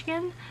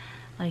Michigan.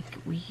 Like,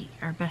 we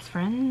are best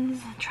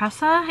friends.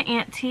 Tressa,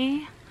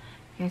 Auntie,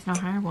 you guys know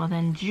her? Well,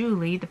 then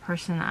Julie, the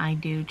person I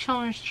do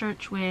children's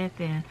church with,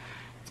 and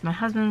it's my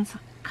husband's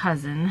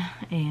cousin,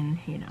 and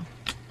you know,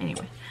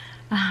 anyway,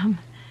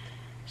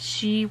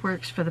 she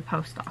works for the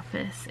post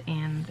office,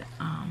 and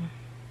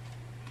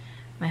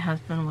my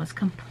husband was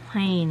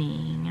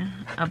complaining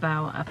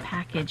about a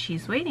package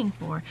he's waiting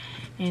for,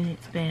 and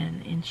it's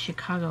been in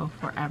Chicago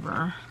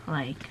forever,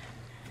 like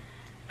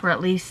for at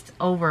least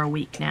over a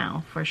week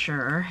now, for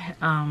sure,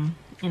 and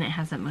it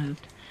hasn't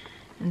moved.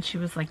 And she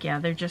was like, yeah,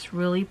 they're just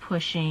really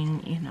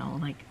pushing, you know,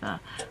 like the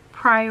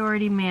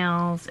priority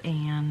mails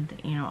and,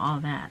 you know,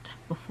 all that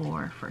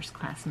before first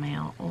class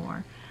mail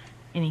or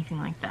anything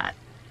like that.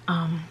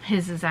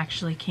 His is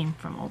actually came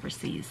from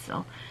overseas,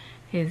 so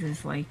his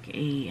is like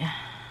a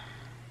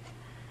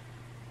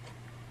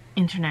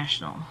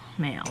international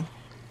mail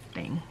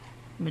thing,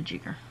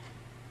 majigger,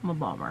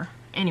 mabobber.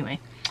 Anyway,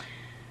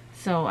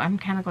 so I'm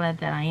kind of glad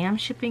that I am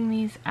shipping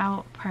these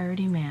out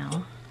priority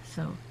mail.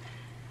 So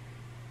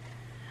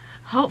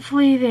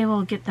hopefully they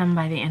will get them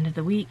by the end of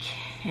the week,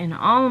 and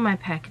all of my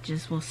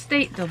packages will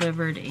state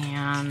delivered,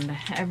 and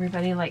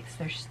everybody likes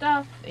their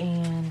stuff,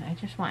 and I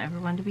just want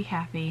everyone to be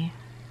happy.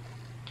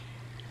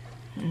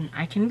 And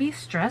I can be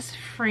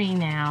stress-free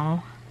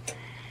now.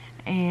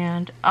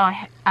 And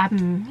I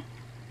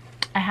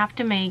have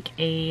to make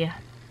a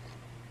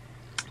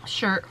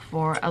shirt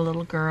for a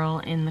little girl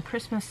in the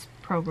Christmas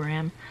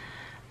program.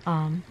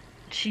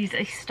 She's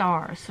a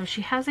star, so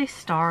she has a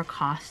star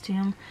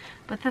costume,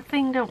 but the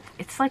thing though,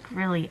 it's like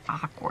really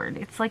awkward.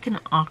 It's like an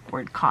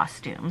awkward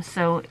costume.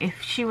 So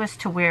if she was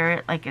to wear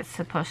it like it's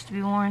supposed to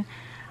be worn,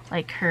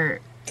 like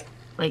her,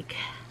 like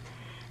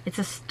it's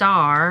a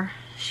star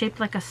shaped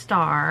like a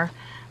star.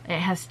 It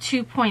has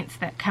 2 points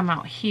that come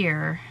out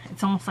here.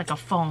 It's almost like a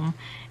foam,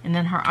 and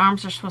then her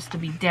arms are supposed to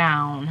be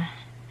down.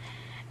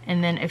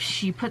 And then if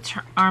she puts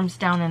her arms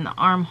down in the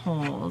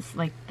armholes,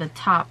 like the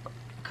top,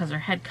 because her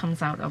head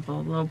comes out of a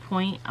low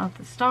point of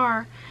the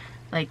star,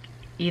 like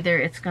either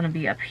it's going to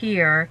be up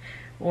here,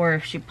 or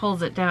if she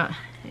pulls it down,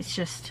 it's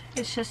just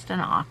an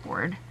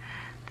awkward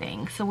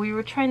thing. So we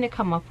were trying to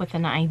come up with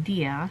an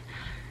idea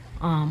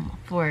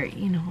for,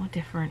 you know, a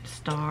different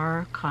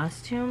star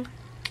costume.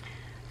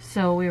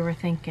 So we were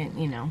thinking,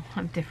 you know,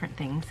 of different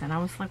things, and I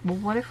was like, well,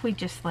 what if we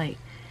just like,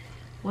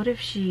 what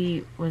if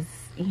she was,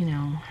 you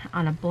know,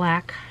 on a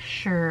black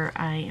shirt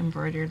I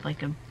embroidered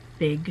like a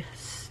big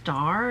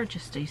star,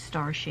 just a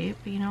star shape,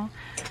 you know,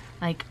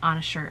 like on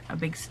a shirt, a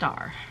big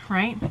star,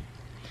 right? And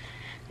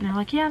they're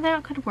like, yeah,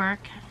 that could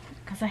work,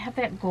 because I have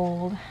that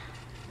gold.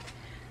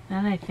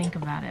 Now that I think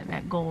about it,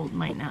 that gold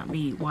might not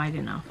be wide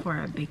enough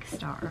for a big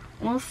star.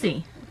 We'll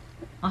see.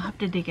 I'll have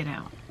to dig it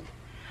out.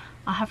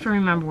 I'll have to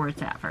remember where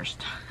it's at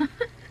first.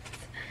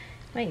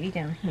 Might be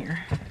down here.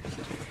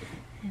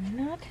 And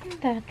not in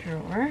that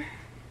drawer.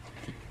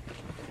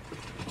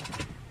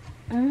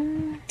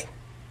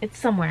 It's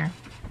somewhere.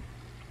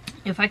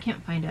 If I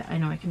can't find it, I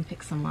know I can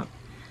pick some up.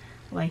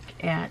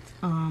 Like at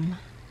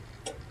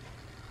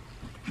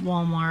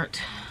Walmart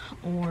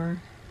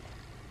or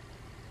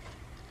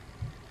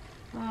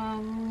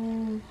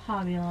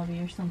Hobby Lobby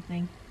or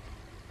something.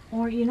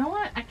 Or you know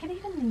what? I could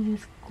even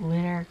use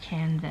glitter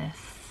canvas.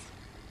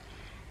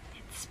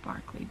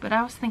 Sparkly, but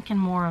I was thinking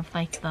more of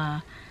like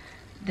the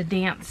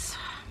dance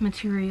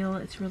material.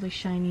 It's really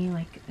shiny,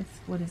 like it's,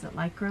 what is it,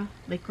 lycra?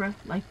 I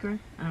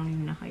don't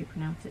even know how you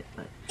pronounce it,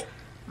 but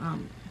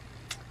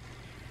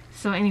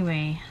so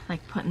anyway,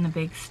 like putting the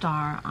big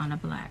star on a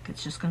black,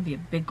 it's just gonna be a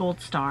big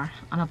gold star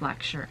on a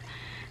black shirt.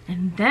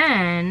 And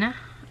then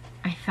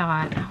I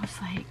thought, I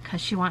was like, because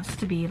she wants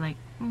to be like,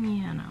 you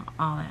know,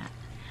 all that,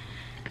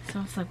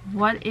 so it's like,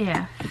 what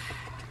if,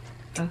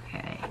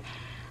 okay,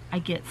 I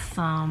get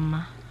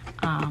some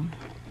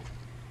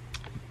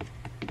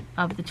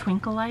of the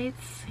twinkle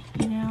lights,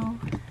 you know,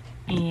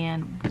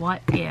 and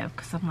what if,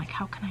 because I'm like,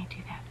 how can I do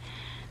that?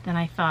 Then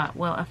I thought,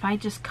 well, if I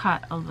just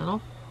cut a little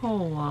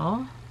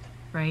hole,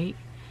 right,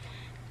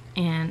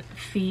 and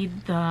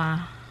feed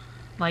the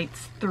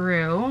lights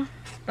through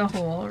the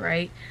hole,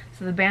 right,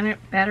 so the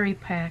battery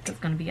pack is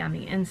going to be on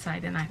the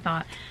inside, and I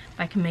thought if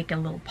I can make a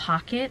little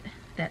pocket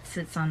that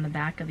sits on the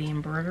back of the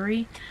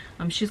embroidery.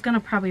 She's going to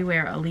probably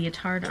wear a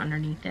leotard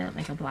underneath it,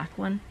 like a black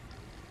one.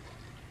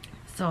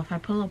 So if I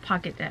put a little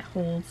pocket that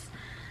holds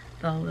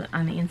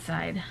on the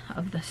inside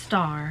of the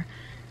star,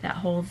 that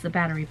holds the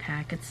battery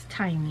pack, it's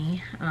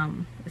tiny.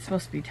 It's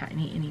supposed to be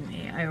tiny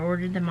anyway. I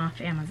ordered them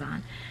off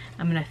Amazon.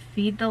 I'm going to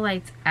feed the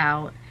lights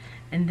out,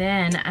 and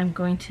then I'm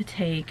going to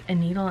take a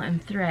needle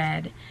and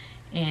thread,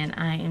 and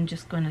I am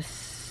just going to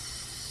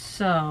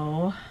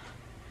sew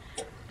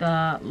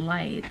the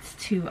lights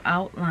to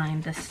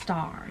outline the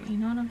star. You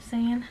know what I'm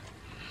saying?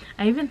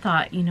 I even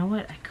thought, you know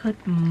what,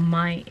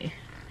 might,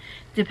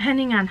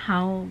 depending on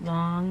how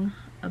long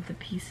of the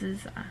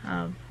pieces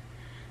of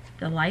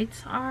the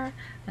lights are,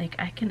 like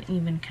I can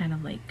even kind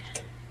of like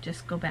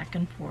just go back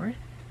and forth.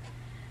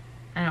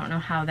 I don't know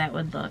how that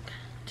would look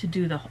to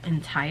do the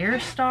entire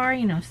star,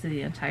 you know, so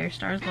the entire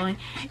star is glowing.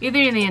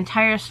 Either the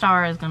entire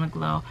star is gonna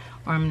glow,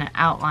 or I'm gonna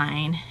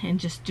outline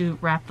and just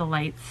wrap the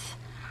lights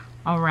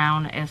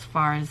around as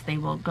far as they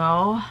will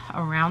go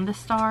around the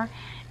star.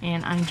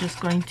 And I'm just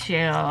going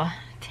to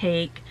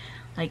take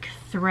like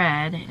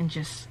thread and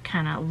just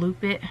kind of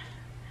loop it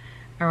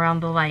around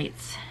the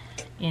lights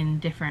in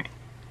different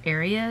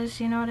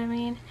areas, you know what I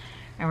mean,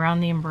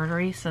 around the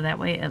embroidery, so that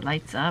way it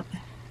lights up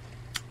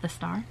the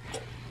star.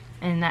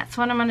 And that's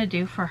what I'm going to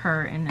do for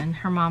her, and then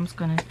her mom's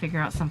going to figure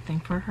out something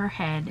for her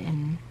head,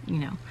 and you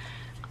know,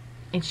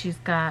 and she's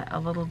got a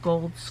little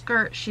gold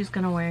skirt she's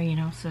going to wear, you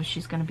know, so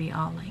she's going to be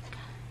all like,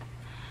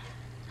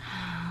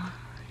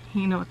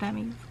 you know what that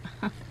means.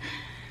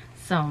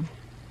 So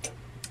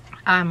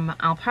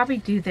I'll probably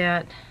do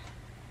that.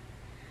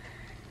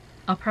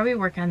 I'll probably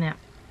work on that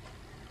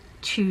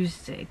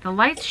Tuesday. The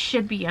lights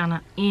should be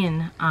in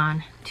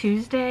on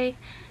Tuesday,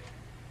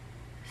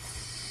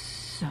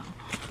 so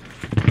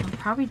I'll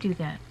probably do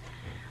that.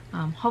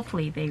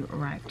 Hopefully they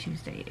arrive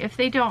Tuesday. If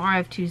they don't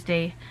arrive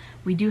Tuesday,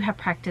 we do have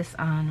practice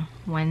on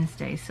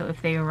Wednesday, so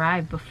if they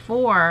arrive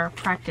before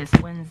practice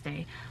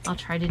Wednesday, I'll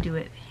try to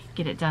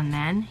get it done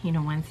then, you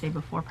know, Wednesday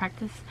before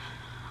practice.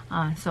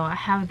 So I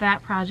have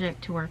that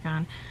project to work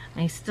on.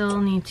 I still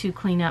need to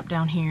clean up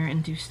down here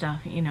and do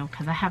stuff, you know,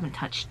 because I haven't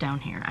touched down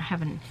here. I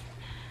haven't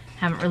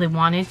really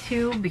wanted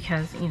to,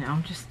 because, you know,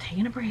 I'm just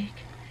taking a break.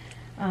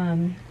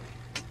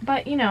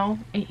 But, you know,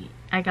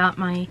 I got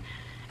my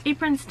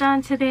aprons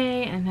done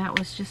today, and that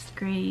was just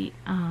great.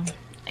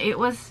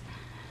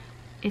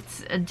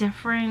 It's a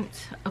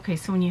different, okay,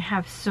 so when you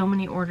have so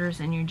many orders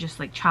and you're just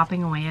like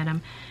chopping away at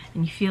them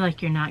and you feel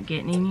like you're not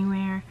getting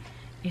anywhere,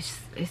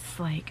 it's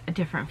like a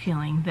different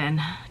feeling than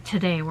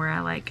today, where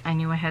I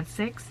knew I had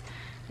 6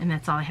 and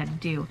that's all I had to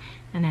do,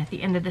 and at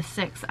the end of the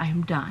 6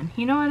 I'm done.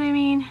 You know what I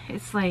mean?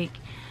 It's like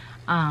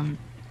oh,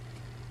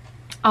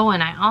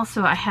 and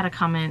I had a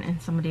comment, and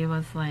somebody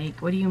was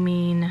like, what do you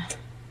mean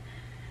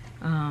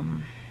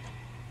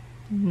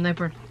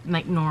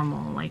like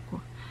normal? Like,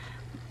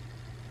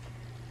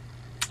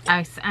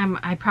 I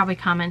probably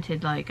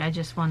commented like, I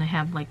just want to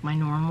have like my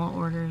normal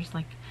orders,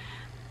 like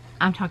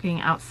I'm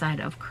talking outside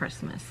of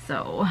Christmas.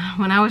 So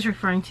when I was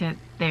referring to it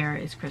there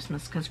is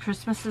Christmas, because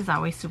Christmas is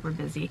always super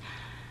busy.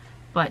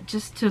 But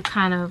just to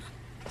kind of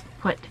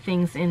put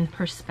things in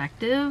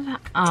perspective,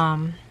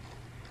 I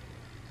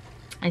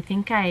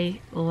think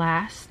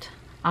last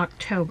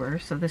October,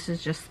 so this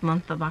is just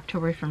month of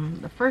October from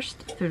the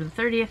 1st through the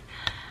 30th,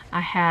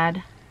 I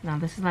had, no,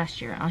 this is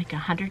last year, like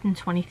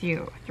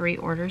 123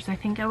 orders, I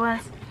think it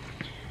was,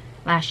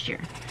 last year.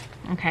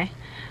 Okay,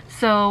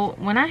 so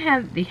when I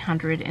had the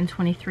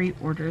 123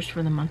 orders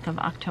for the month of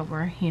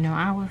October, you know,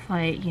 I was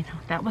like, you know,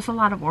 that was a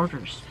lot of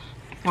orders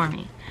for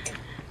me.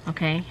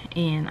 Okay,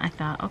 and I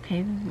thought, okay,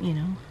 you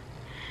know,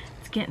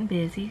 it's getting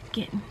busy,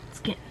 it's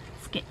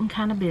getting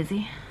kind of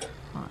busy.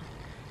 Hold on.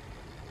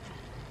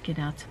 Get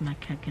out to my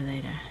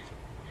calculator.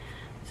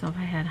 So if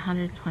I had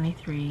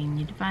 123 and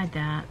you divide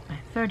that by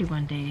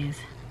 31 days,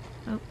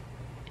 oh,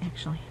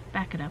 actually,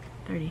 back it up,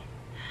 30,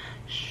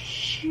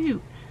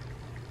 shoot.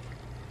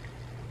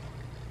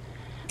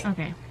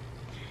 Okay.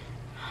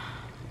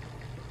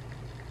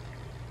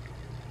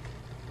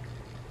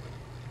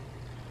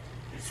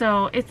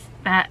 So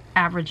that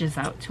averages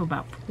out to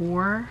about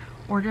 4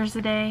 orders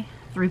a day,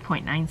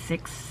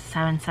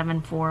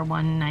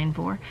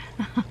 3.96774,194.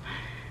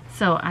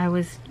 So I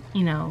was,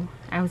 you know,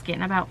 I was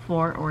getting about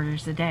 4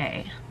 orders a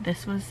day.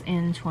 This was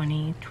in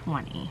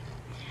 2020.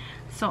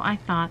 So I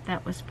thought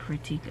that was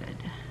pretty good.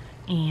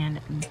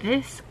 And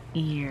this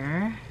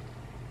year,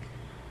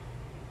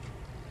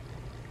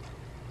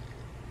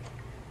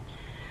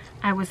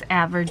 I was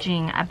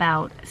averaging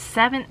about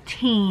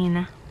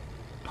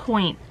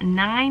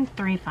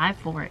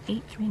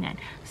 17.9354,839.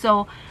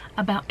 So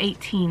about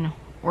 18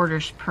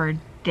 orders per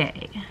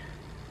day,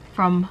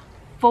 from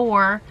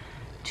 4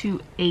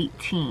 to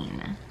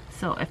 18.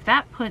 So if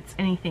that puts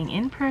anything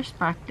in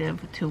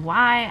perspective to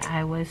why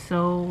I was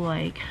so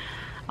like,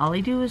 all I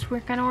do is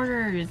work on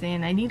orders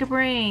and I need a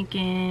break,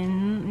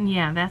 and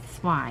yeah, that's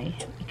why.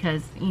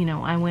 Because, you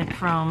know, I went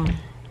from,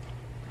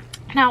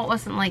 now it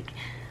wasn't like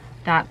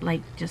that,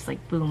 like just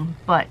like boom,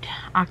 but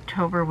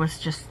October was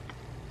just,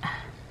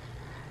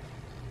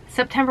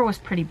 September was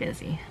pretty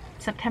busy.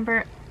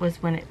 September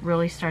was when it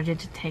really started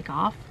to take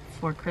off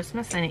for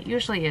Christmas, and it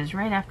usually is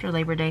right after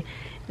Labor Day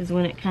is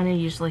when it kind of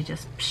usually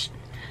just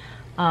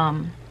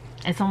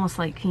it's almost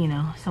like, you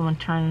know, someone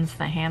turns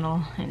the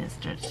handle and it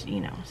starts,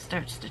 you know,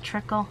 starts to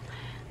trickle,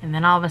 and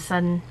then all of a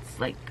sudden it's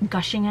like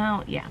gushing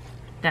out. Yeah,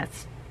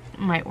 that's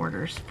my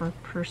orders for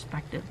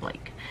perspective.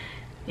 Like,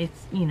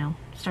 it's, you know,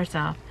 starts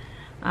off.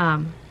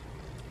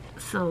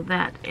 So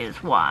that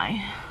is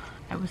why.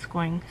 I was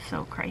going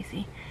so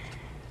crazy.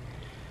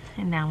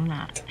 And now I'm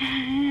not.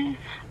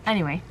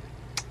 Anyway,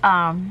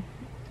 I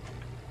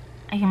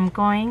am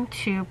going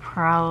to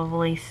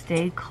probably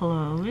stay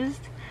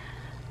closed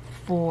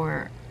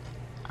for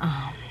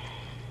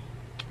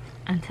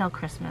until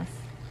Christmas.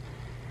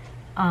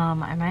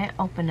 I might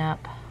open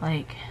up,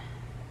 like,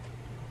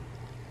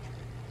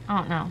 I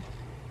don't know.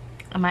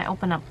 I might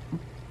open up,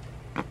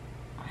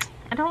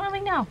 I don't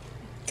really know.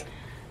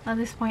 At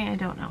this point, I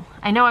don't know.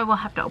 I know I will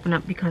have to open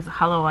up because,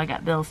 hello, I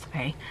got bills to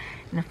pay.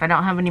 And if I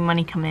don't have any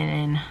money coming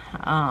in,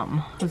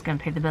 who's gonna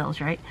pay the bills,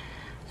 right?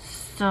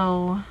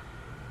 So,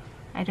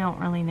 I don't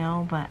really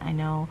know, but I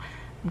know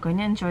I'm going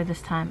to enjoy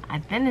this time.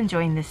 I've been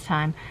enjoying this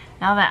time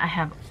now that I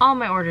have all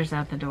my orders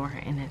out the door,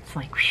 and it's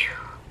like, whew.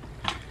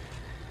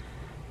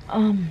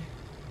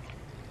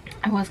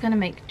 I was gonna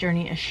make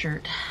Journey a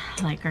shirt,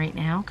 like right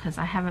now, because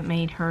I haven't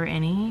made her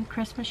any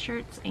Christmas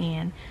shirts,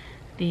 and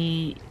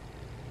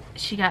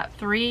she got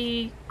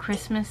 3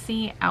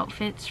 Christmassy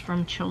outfits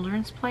from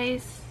Children's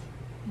Place.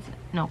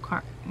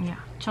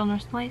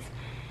 Children's Place.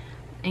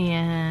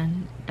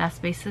 And that's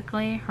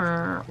basically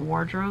her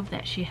wardrobe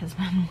that she has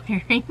been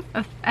wearing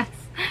for the past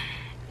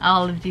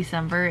all of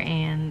December,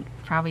 and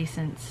probably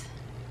since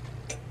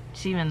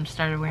she even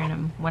started wearing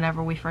them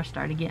whenever we first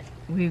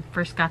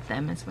got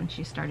them, is when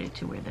she started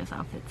to wear those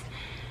outfits.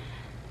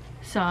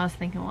 So I was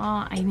thinking,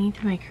 well, I need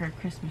to make her a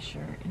Christmas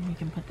shirt and we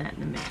can put that in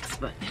the mix.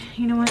 But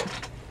you know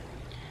what?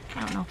 I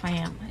don't know if I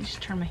am. I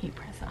just turned my heat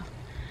press off.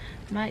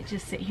 I might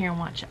just sit here and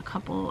watch a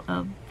couple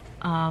of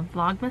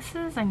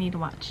Vlogmases. I need to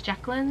watch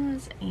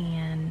Jacqueline's,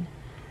 and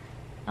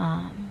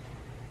I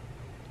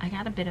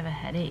got a bit of a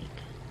headache.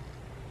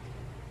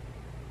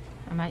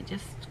 I might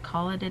just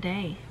call it a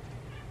day.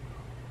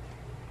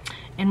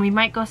 And we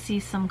might go see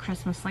some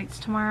Christmas lights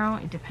tomorrow.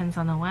 It depends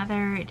on the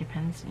weather. It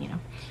depends, you know.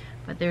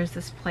 But there's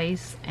this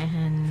place,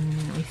 and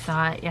we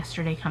saw it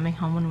yesterday coming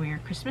home when we were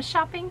Christmas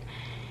shopping.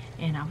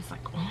 And I was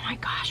like, oh my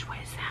gosh, what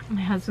is that?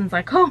 My husband's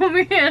like, oh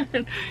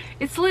man,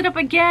 it's lit up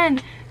again.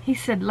 He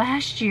said,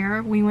 last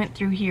year we went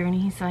through here, and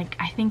he's like,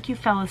 I think you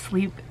fell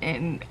asleep,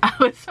 and I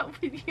was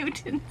hoping you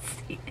didn't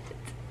see it.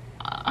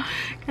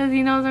 Because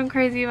he knows I'm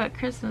crazy about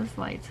Christmas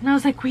lights. And I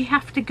was like, we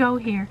have to go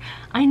here.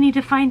 I need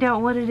to find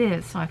out what it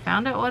is. So I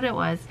found out what it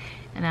was.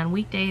 And on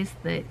weekdays,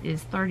 that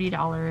is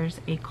 $30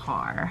 a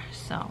car.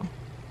 So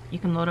you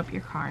can load up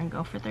your car and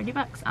go for 30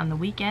 bucks. On the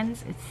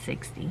weekends, it's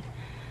 60.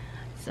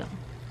 So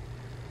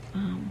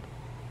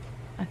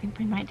I think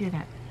we might do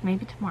that.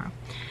 Maybe tomorrow.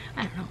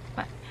 I don't know.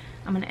 But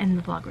I'm going to end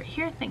the vlog right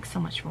here. Thanks so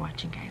much for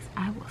watching, guys.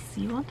 I will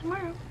see you all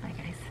tomorrow. Bye,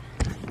 guys.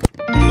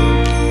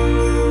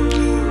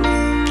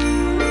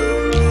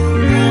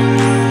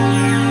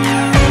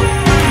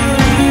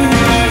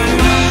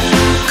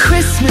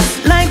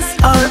 Christmas lights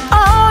are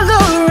all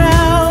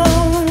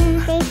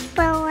around. Thanks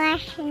for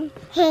watching.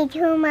 Hey,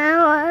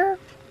 tomorrow.